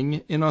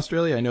thing in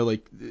Australia? I know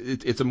like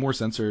it's a more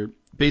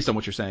based on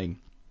what you're saying.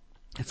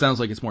 It sounds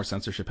like it's more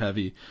censorship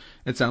heavy.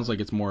 It sounds like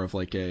it's more of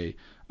like a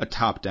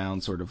top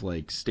down sort of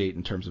like state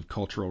in terms of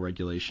cultural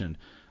regulation.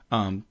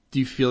 Do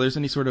you feel there's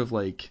any sort of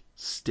like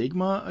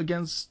stigma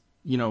against,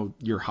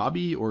 your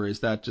hobby, or is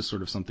that just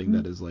sort of something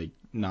that is like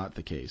not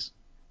the case?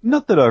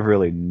 Not that I've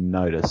really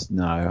noticed,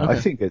 no.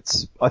 Okay.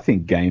 I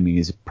think gaming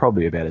is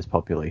probably about as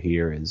popular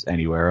here as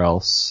anywhere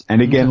else.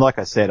 And again, Okay. like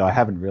I said, I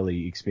haven't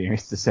really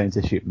experienced the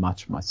censorship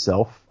much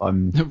myself.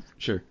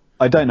 Sure.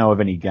 I don't know of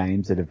any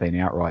games that have been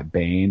outright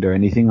banned or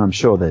anything. I'm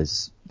sure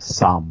there's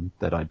some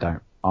that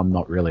I'm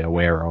not really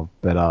aware of,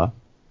 but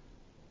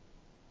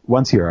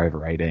once you're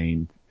over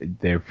 18,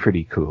 they're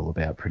pretty cool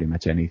about pretty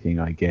much anything,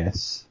 I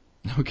guess.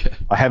 Okay.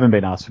 I haven't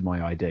been asked for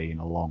my ID in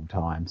a long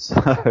time,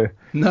 so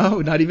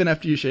No, not even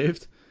after you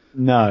shaved?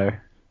 no.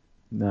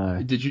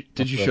 Did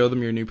you show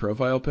them your new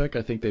profile pic?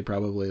 I think they'd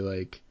probably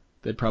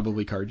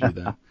card you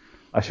then.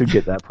 I should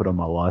get that put on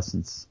my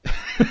license.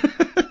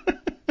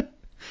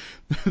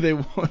 They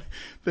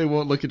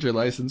won't look at your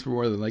license for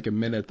more than like a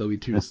minute. They'll be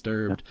too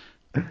disturbed.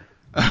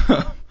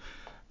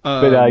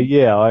 But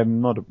yeah,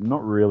 I'm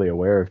not really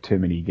aware of too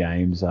many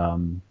games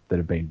that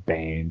have been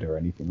banned or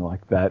anything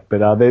like that. But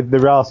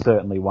there are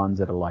certainly ones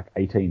that are like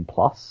 18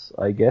 plus,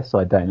 I guess.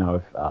 I don't know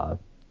if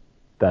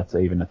that's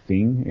even a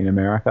thing in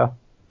America.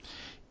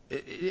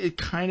 It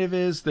kind of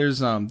is.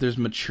 There's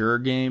mature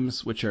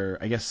games which are,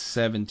 I guess,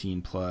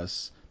 17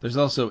 plus. There's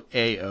also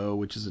AO,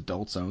 which is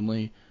adults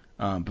only.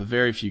 But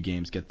very few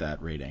games get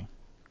that rating.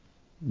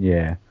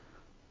 Yeah.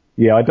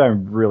 Yeah, I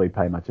don't really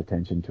pay much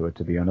attention to it,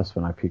 to be honest,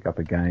 when I pick up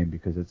a game,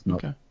 because it's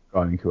not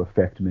going to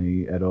affect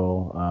me at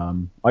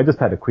all. I just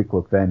had a quick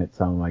look then at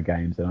some of my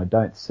games, and I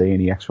don't see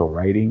any actual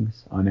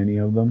ratings on any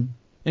of them.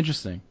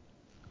 Interesting.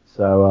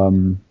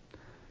 So,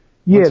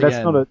 yeah,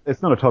 Again,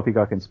 it's not a topic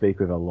I can speak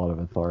with a lot of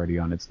authority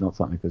on. It's not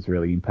something that's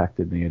really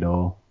impacted me at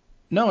all.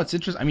 no, it's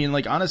interesting. I mean,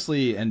 like,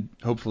 honestly, and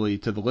hopefully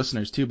to the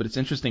listeners too, but it's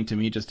interesting to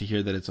me just to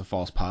hear that it's a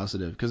false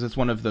positive, because it's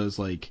one of those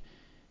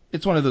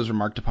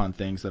remarked upon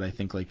things that I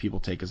think like people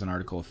take as an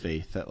article of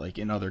faith that like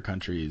in other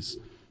countries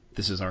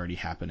this is already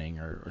happening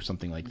or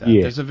something like that.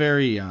 Yeah. There's a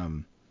very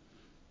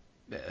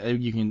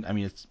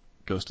it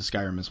goes to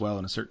Skyrim as well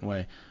in a certain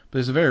way, but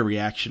there's a very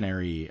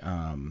reactionary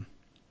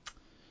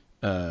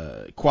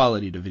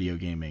quality to video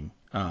gaming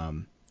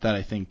that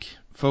I think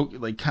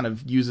kind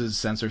of uses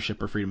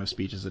censorship or freedom of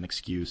speech as an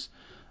excuse,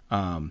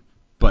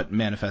 but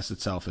manifests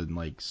itself in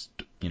like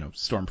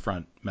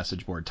Stormfront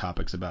message board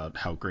topics about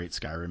how great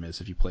Skyrim is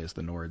if you play as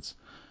the Nords.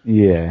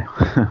 Yeah.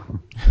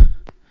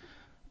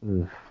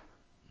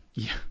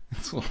 Yeah,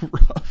 it's a little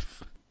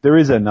rough. There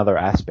is another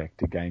aspect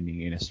to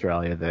gaming in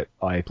Australia that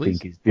I Please.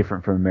 think is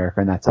different from America,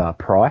 and that's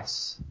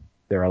price.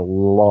 They're a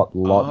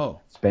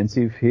lot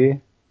expensive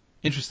here.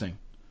 Interesting.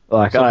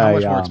 Like, so how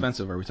much more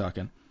expensive are we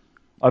talking?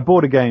 I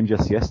bought a game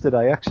just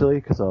yesterday, actually,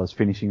 because I was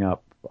finishing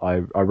up. I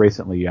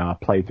recently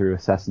played through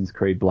Assassin's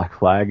Creed Black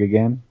Flag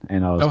again,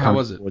 and I was how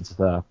was it? towards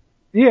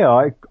Yeah,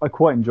 I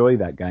quite enjoy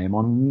that game.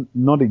 I'm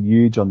not a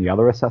huge on the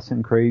other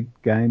Assassin's Creed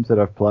games that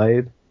I've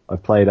played.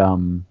 I've played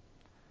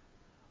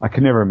I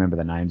can never remember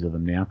the names of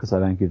them now because I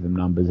don't give them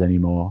numbers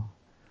anymore.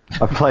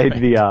 I played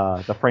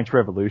Right. the French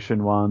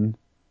Revolution one.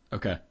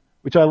 Okay.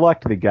 Which I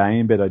liked the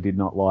game, but I did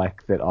not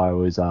like that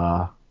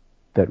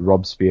that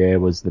Robespierre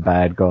was the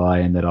bad guy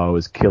and that I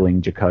was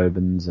killing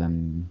Jacobins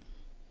and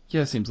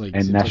Yeah, seems like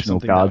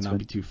National something that would not Guardsmen.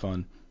 be too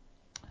fun.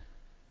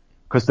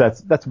 Because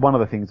that's one of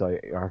the things I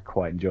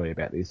quite enjoy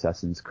about the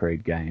Assassin's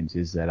Creed games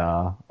is that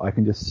I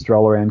can just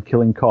stroll around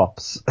killing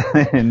cops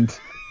and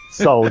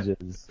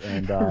soldiers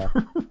and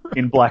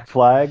in Black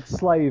Flag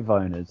slave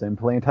owners and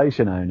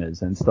plantation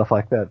owners and stuff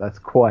like that. That's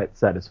quite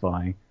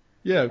satisfying.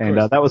 Yeah, of And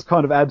course. that was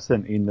kind of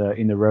absent in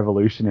the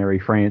Revolutionary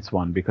France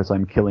one because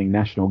I'm killing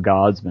National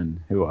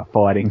Guardsmen who are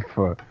fighting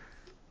for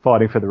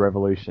the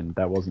revolution.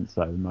 That wasn't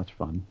so much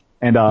fun.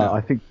 And No. I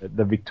think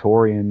the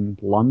Victorian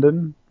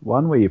London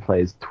one where you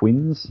play as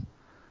twins.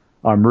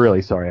 I'm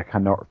really sorry, I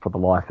cannot for the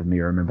life of me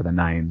remember the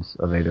names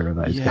of either of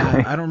those Yeah,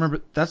 guys. I don't remember.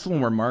 That's the one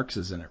where Marx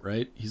is in it,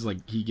 right?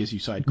 He gives you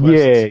side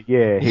quests.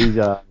 Yeah, he's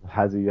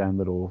has his own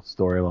little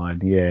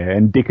storyline. Yeah,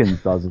 and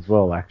Dickens does as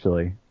well,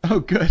 actually. Oh,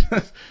 good.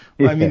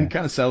 Well, I mean, Yeah.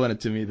 kind of selling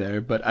it to me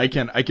there, but I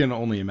can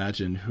only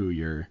imagine who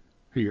you're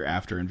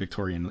after in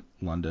Victorian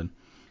London.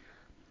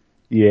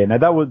 Yeah, no,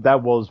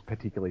 that was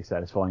particularly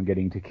satisfying.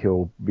 Getting to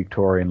kill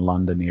Victorian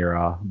London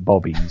era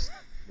bobbies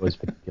was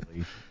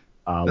particularly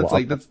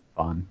That's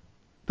fun.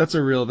 that's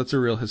a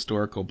real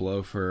historical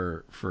blow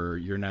for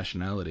your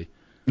nationality.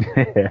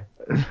 Yeah.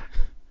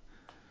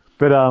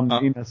 But Uh,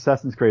 in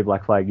Assassin's Creed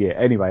Black Flag, yeah.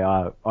 Anyway,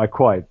 I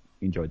quite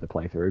enjoyed the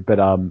playthrough, but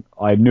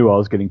I knew I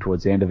was getting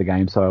towards the end of the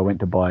game, so I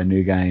went to buy a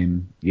new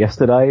game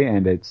yesterday,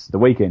 and it's the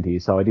weekend here,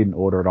 so I didn't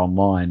order it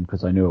online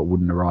because I knew it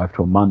wouldn't arrive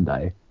till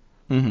Monday.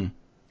 mm-hmm.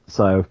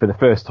 So for the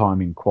first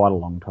time in quite a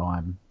long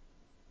time,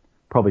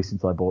 probably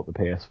since I bought the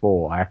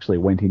PS4, I actually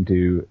went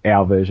into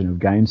our version of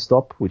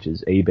GameStop, which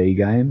is EB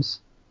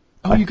Games.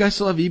 Oh, you guys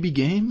still have EB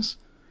Games?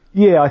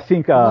 Yeah, I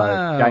think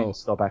Wow.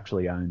 GameStop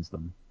actually owns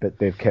them, but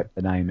they've kept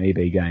the name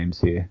EB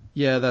Games here.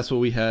 Yeah, that's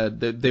what we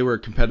had. They were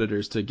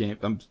competitors to Game.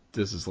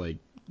 This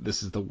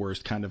is the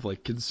worst kind of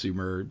like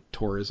consumer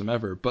tourism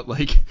ever, but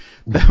like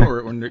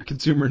or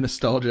consumer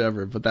nostalgia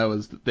ever. But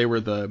they were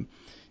the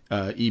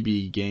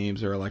EB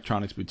Games or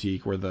Electronics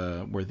Boutique were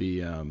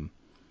the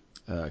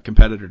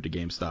competitor to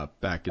GameStop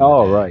back in the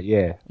Oh, day.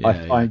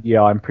 right,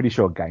 yeah. I'm pretty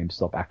sure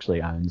GameStop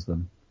actually owns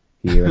them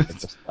here, and they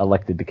just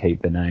elected to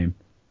keep the name.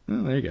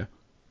 Oh, there you go.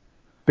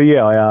 But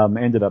yeah, I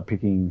ended up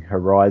picking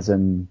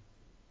Horizon,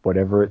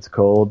 whatever it's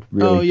called.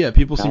 Really, Oh yeah,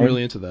 people seem name.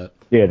 really into that.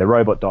 Yeah, the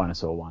robot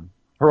dinosaur one.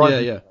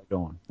 Horizon Yeah.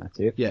 Dawn, that's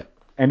it. Yeah.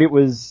 And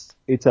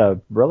it's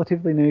a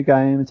relatively new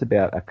game. It's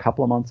about a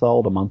couple of months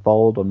old, a month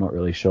old, I'm not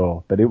really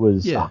sure. But it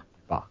was Yeah.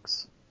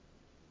 $100.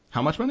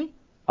 How much money?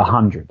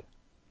 100.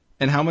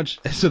 And how much?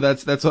 So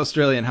that's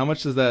Australian. How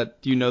much does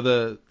that? Do you know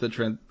the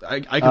trend? I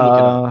can look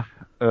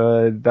it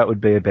up. That would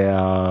be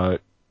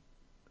about.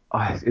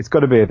 It's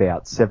got to be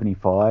about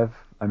 75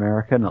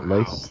 American at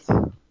least.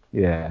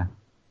 Yeah.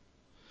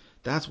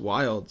 That's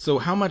wild. So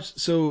how much?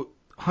 So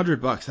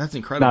 $100. That's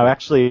incredible. No,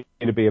 actually,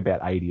 it'd be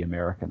about 80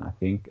 American, I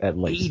think, at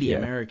least. 80 yeah.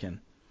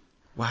 American.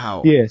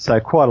 Wow. Yeah, so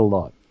quite a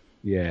lot.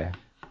 Yeah.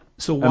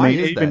 So why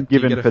is even that? Do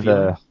you given get a for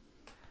feeling?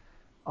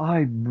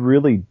 I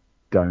really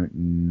don't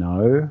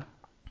know.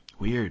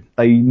 Weird.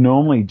 They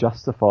normally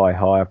justify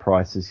higher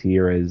prices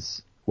here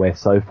as we're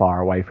so far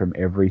away from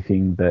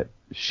everything that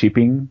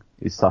shipping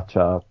is such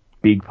a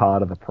big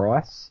part of the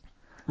price.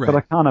 Right. But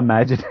I can't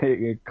imagine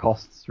it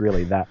costs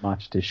really that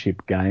much to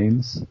ship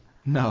games.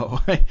 No.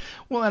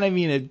 Well, and I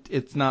mean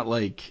it's not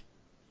like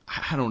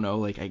I don't know.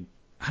 Like I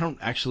don't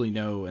actually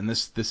know. And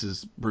this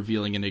is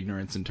revealing an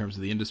ignorance in terms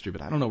of the industry.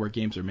 But I don't know where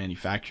games are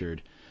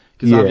manufactured.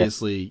 Because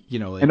obviously,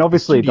 like and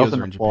obviously it studios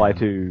doesn't are in apply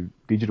Japan. to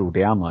digital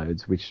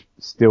downloads, which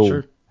still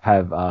Sure.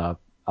 have are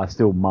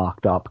still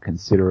marked up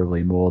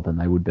considerably more than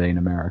they would be in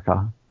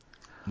America.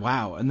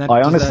 Wow. And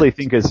I honestly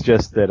think it's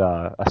just that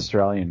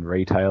Australian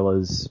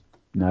retailers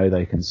know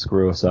they can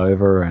screw us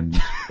over, and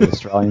the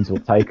Australians will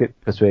take it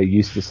because we're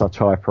used to such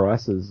high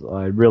prices.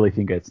 I really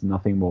think it's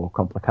nothing more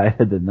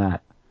complicated than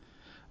that.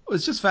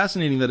 It's just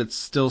fascinating that it's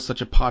still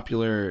such a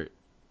popular,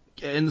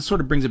 and it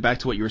sort of brings it back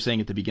to what you were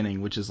saying at the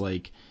beginning, which is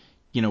like,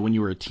 when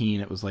you were a teen,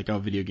 it was like, oh,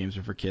 video games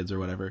are for kids or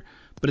whatever.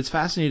 But it's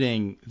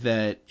fascinating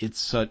that it's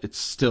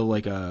still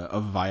like a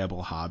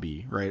viable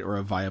hobby, right, or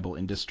a viable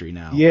industry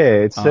now. Yeah,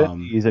 it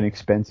certainly is an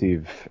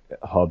expensive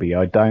hobby.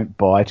 I don't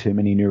buy too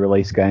many new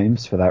release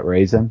games for that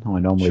reason. I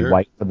normally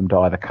wait for them to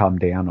either come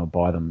down or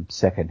buy them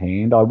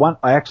secondhand.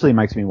 I actually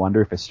makes me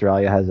wonder if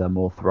Australia has a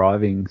more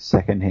thriving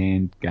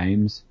secondhand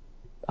games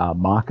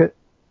market.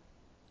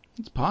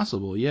 It's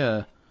possible,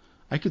 yeah.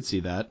 I could see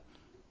that.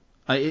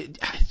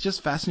 It's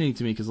just fascinating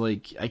to me because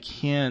like I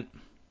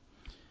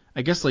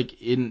guess like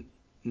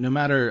no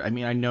matter, I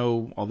mean, I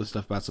know all this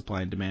stuff about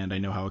supply and demand. I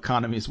know how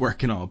economies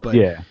work and all, but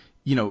yeah.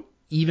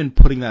 Even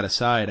putting that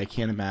aside, I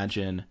can't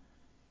imagine,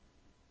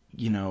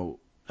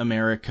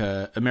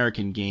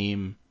 American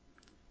game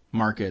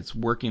markets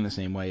working the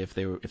same way if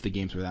the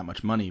games were that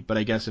much money. But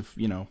I guess if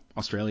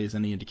Australia is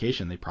any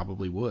indication, they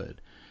probably would.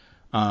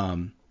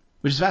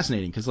 Which is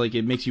fascinating because like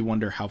it makes you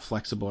wonder how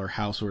flexible or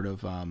how sort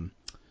of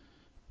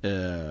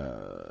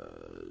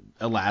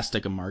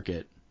elastic a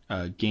market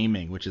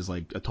gaming, which is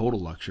like a total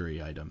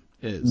luxury item,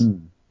 is.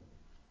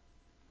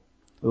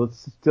 Well,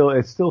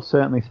 it still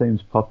certainly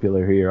seems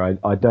popular here.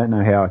 I don't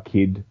know how a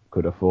kid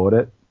could afford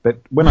it, but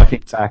when I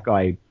think back,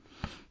 I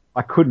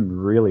couldn't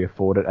really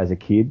afford it as a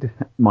kid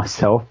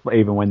myself,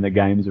 even when the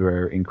games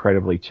were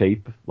incredibly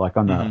cheap. Like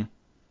on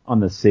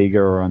the Sega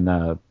or on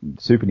the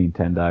Super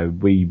Nintendo,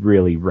 we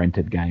really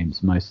rented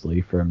games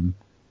mostly from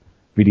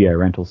video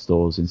rental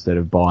stores instead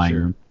of buying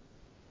them.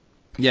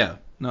 Yeah,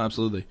 no,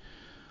 absolutely.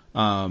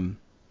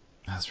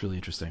 That's really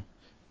interesting.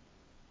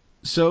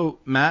 So,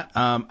 Matt,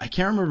 I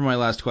can't remember my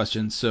last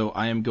question, so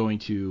I am going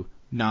to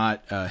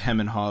not hem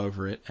and haw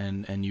over it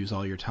and use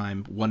all your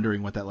time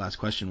wondering what that last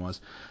question was.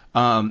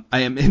 I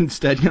am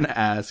instead going to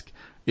ask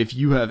if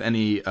you have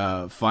any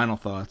final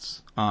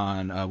thoughts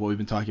on what we've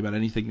been talking about,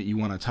 anything that you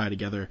want to tie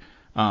together.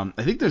 I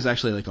think there's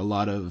actually like a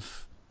lot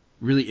of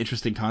really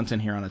interesting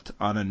content here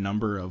on a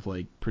number of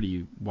like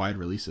pretty wide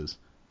releases.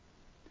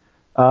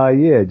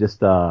 Yeah,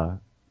 just to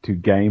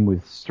game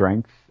with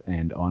strength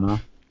and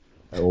honor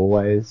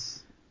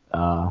always.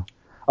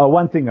 Oh,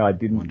 one thing I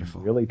didn't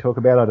Wonderful. really talk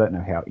about, I don't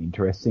know how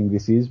interesting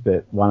this is,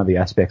 but one of the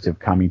aspects of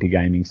coming to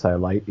gaming so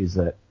late is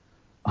that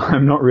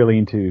I'm not really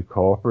into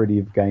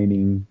cooperative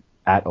gaming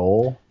at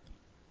all.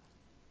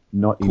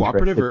 Not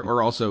Cooperative interested.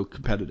 or also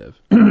competitive?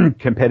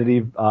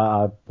 Competitive.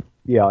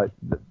 Yeah.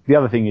 The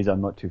other thing is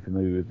I'm not too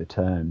familiar with the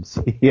terms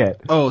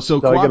yet. Oh, so I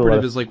get a lot cooperative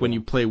of- is like when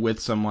you play with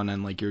someone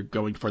and like you're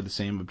going for the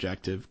same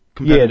objective.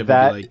 Yeah, Competitive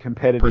that would be like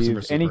competitive. person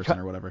versus person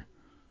or whatever.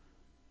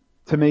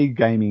 To me,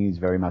 gaming is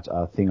very much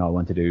a thing I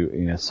want to do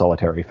in a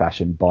solitary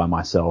fashion by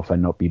myself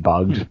and not be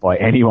bugged by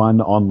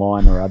anyone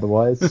online or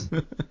otherwise.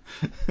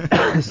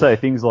 So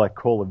things like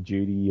Call of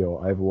Duty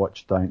or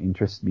Overwatch don't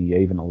interest me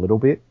even a little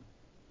bit.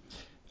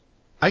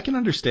 I can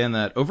understand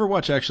that.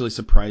 Overwatch actually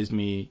surprised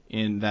me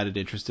in that it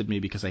interested me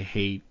because I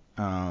hate.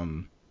 I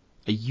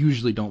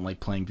usually don't like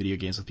playing video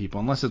games with people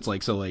unless it's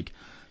like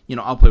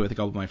I'll play with a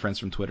couple of my friends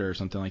from Twitter or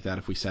something like that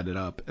if we set it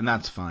up, and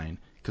that's fine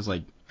because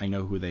like I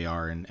know who they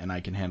are and I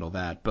can handle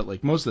that. But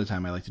like most of the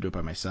time, I like to do it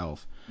by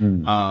myself.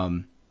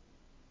 And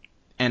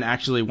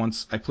actually,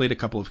 once I played a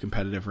couple of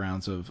competitive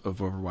rounds of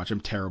Overwatch, I'm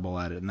terrible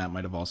at it, and that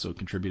might have also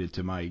contributed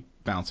to my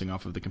bouncing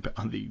off of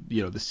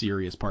the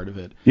serious part of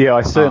it. Yeah,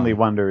 I certainly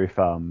wonder if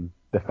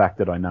the fact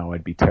that I know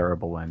I'd be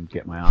terrible and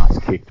get my ass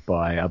kicked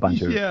by a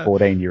bunch of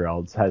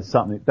 14-year-olds has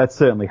something. That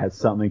certainly has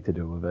something to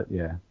do with it.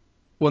 Yeah.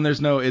 Well,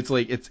 there's no. It's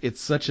like it's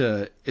such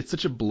a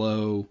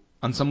blow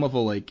on some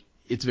level. Like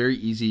it's very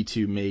easy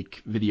to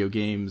make video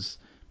games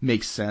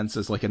make sense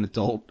as like an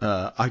adult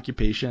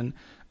occupation.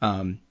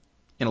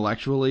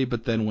 Intellectually,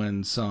 but then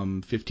when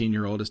some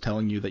 15-year-old is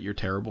telling you that you're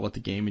terrible at the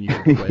game and you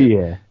should quit,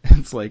 Yeah.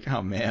 it's like,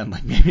 oh man,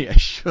 like maybe I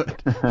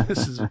should.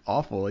 This is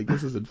awful. Like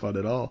this isn't fun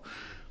at all.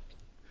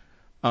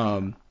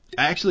 I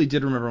actually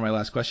did remember my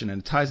last question,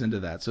 and it ties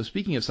into that. So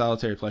speaking of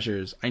solitary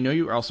pleasures, I know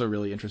you are also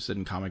really interested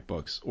in comic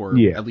books, or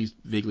at least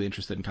vaguely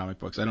interested in comic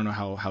books. I don't know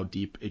how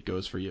deep it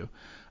goes for you.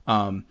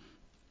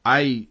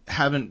 I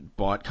haven't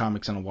bought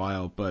comics in a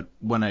while, but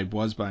when I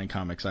was buying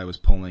comics, I was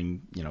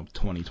pulling,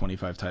 20,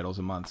 25 titles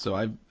a month. So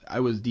I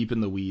was deep in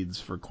the weeds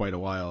for quite a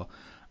while.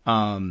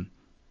 I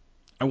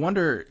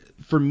wonder,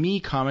 for me,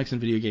 comics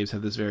and video games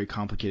have this very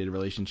complicated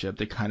relationship.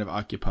 They kind of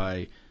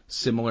occupy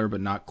similar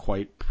but not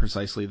quite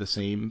precisely the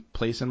same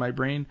place in my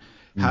brain.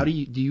 How do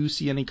you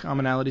see any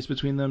commonalities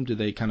between them? Do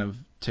they kind of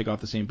tick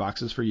off the same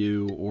boxes for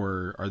you,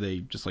 or are they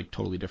just like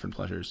totally different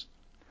pleasures?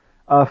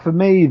 For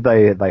me,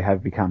 they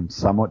have become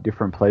somewhat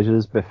different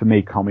pleasures, but for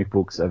me, comic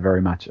books are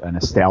very much a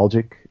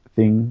nostalgic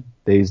thing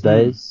these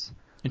days.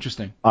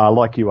 Interesting.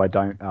 Like you, I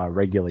don't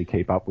regularly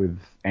keep up with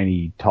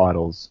any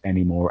titles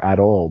anymore at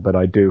all, but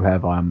I do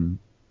have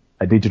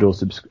a digital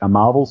a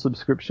Marvel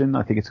subscription.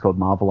 I think it's called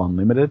Marvel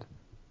Unlimited.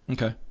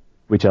 Okay.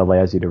 Which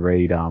allows you to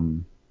read.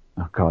 Oh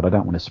God, I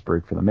don't want to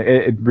spruik for them.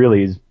 It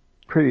really is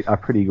a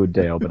pretty good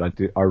deal, but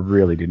I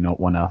really do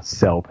not want to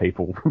sell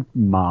people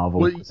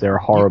Marvel because they're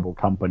a horrible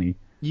company.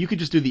 You could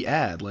just do the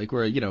ad, like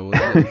where,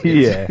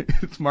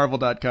 it's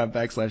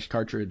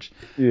marvel.com/cartridge.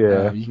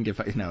 Yeah. You can get,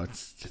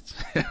 it's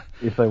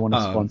if they want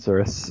to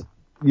sponsor us.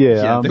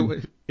 Yeah.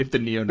 If the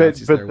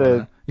neo-Nazis but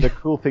there the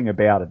cool thing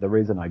about it, the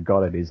reason I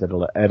got it is that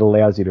it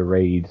allows you to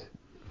read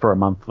for a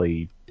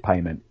monthly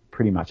payment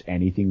pretty much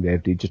anything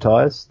they've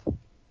digitized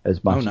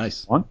as much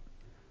as you want.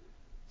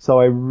 So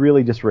I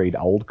really just read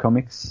old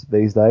comics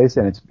these days,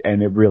 and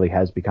it really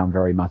has become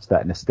very much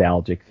that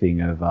nostalgic thing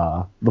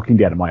of looking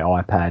down at my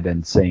iPad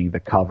and seeing the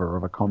cover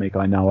of a comic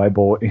I know I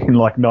bought in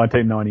like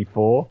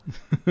 1994,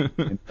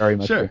 and very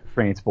much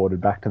transported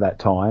back to that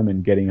time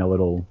and getting a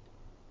little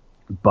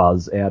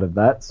buzz out of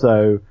that.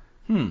 So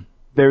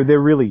there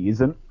really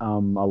isn't a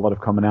lot of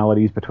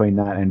commonalities between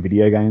that and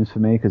video games for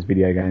me, because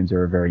video games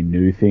are a very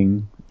new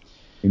thing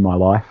in my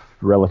life,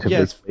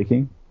 relatively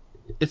speaking.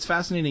 It's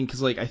fascinating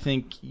because, like, I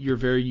think you're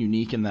very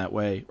unique in that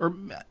way, or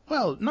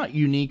well, not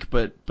unique,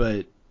 but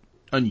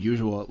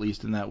unusual at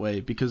least in that way.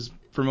 Because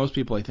for most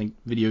people, I think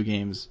video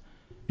games,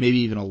 maybe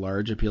even a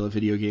large appeal of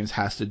video games,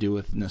 has to do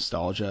with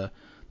nostalgia.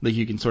 Like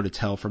you can sort of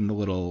tell from the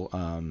little,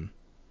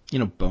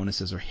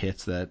 bonuses or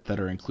hits that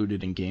are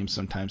included in games.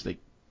 Sometimes they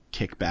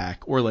kick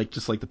back, or like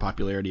just like the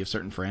popularity of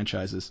certain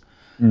franchises.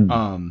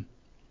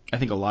 I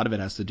think a lot of it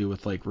has to do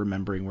with like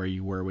remembering where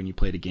you were when you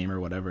played a game or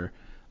whatever.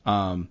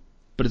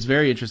 But it's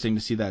very interesting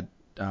to see that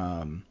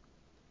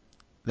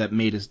that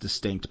made us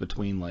distinct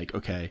between like,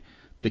 okay,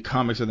 the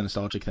comics are the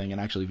nostalgic thing,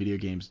 and actually video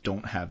games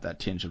don't have that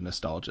tinge of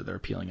nostalgia. They're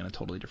appealing in a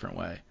totally different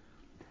way.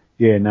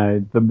 Yeah,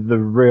 no, the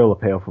real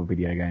appeal for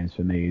video games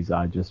for me is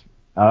I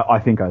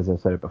think, as I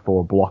said it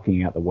before,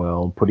 blocking out the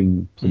world,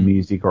 putting some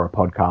music or a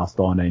podcast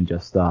on, and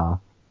just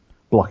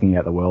blocking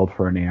out the world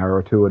for an hour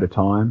or two at a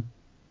time.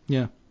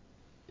 Yeah.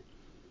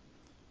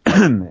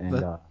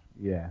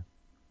 Yeah.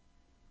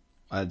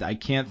 I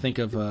can't think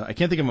of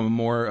a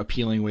more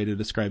appealing way to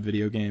describe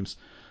video games.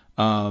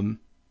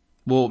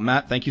 Well,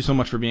 Matt, thank you so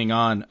much for being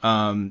on.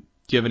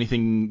 Do you have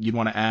anything you'd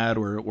want to add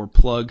or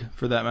plug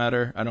for that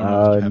matter? I don't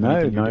know if you have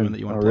anything you're doing that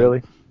you want to plug.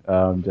 Really.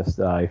 Just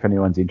if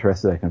anyone's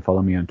interested, they can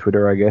follow me on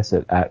Twitter, I guess,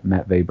 at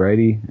Matt V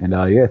Brady. And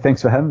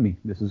thanks for having me.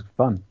 This was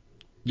fun.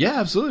 Yeah,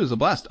 absolutely. It was a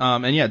blast.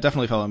 And yeah,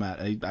 definitely follow Matt.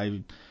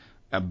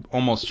 I'm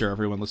almost sure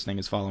everyone listening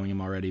is following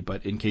him already,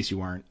 but in case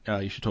you aren't,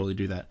 you should totally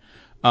do that.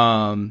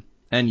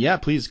 And yeah,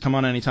 please come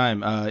on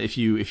anytime. If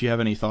you have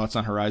any thoughts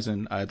on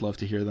Horizon, I'd love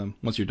to hear them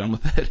once you're done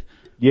with it.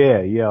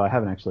 Yeah, I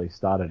haven't actually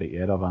started it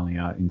yet. I've only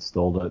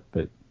installed it,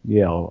 but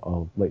yeah,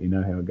 I'll let you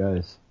know how it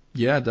goes.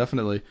 Yeah,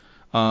 definitely.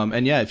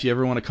 And yeah, if you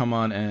ever want to come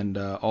on and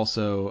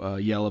also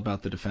yell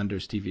about the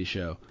Defenders TV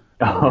show,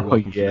 you're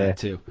welcome for that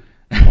too.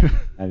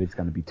 And it's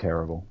going to be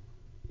terrible.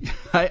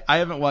 I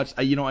haven't watched.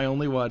 I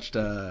only watched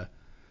out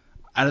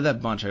of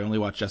that bunch. I only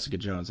watched Jessica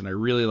Jones, and I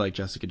really like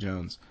Jessica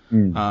Jones.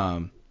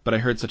 But I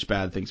heard such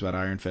bad things about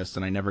Iron Fist,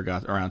 and I never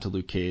got around to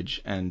Luke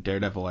Cage, and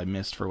Daredevil I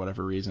missed for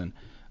whatever reason.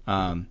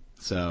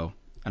 So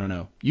I don't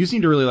know. You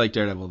seem to really like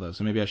Daredevil though,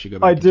 so maybe I should go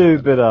back. I do,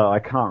 but I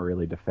can't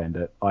really defend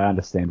it. I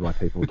understand why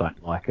people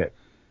don't like it.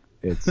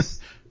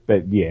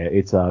 But yeah,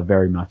 it's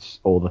very much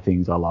all the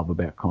things I love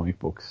about comic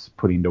books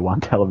put into one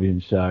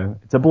television show.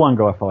 It's a blonde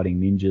guy fighting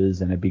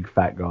ninjas and a big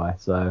fat guy.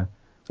 So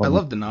I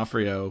love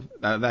D'Onofrio.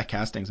 That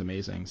casting's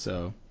amazing.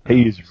 So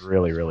he's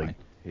really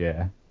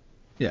yeah.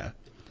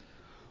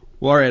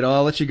 Well, all right,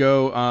 I'll let you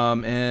go.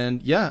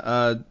 And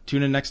yeah,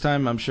 tune in next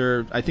time. I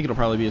think it'll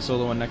probably be a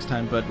solo one next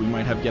time, but we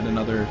might have yet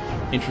another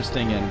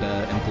interesting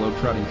and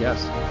globetrotting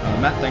guest.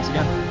 Matt, thanks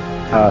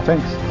again.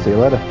 Thanks. See you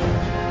later.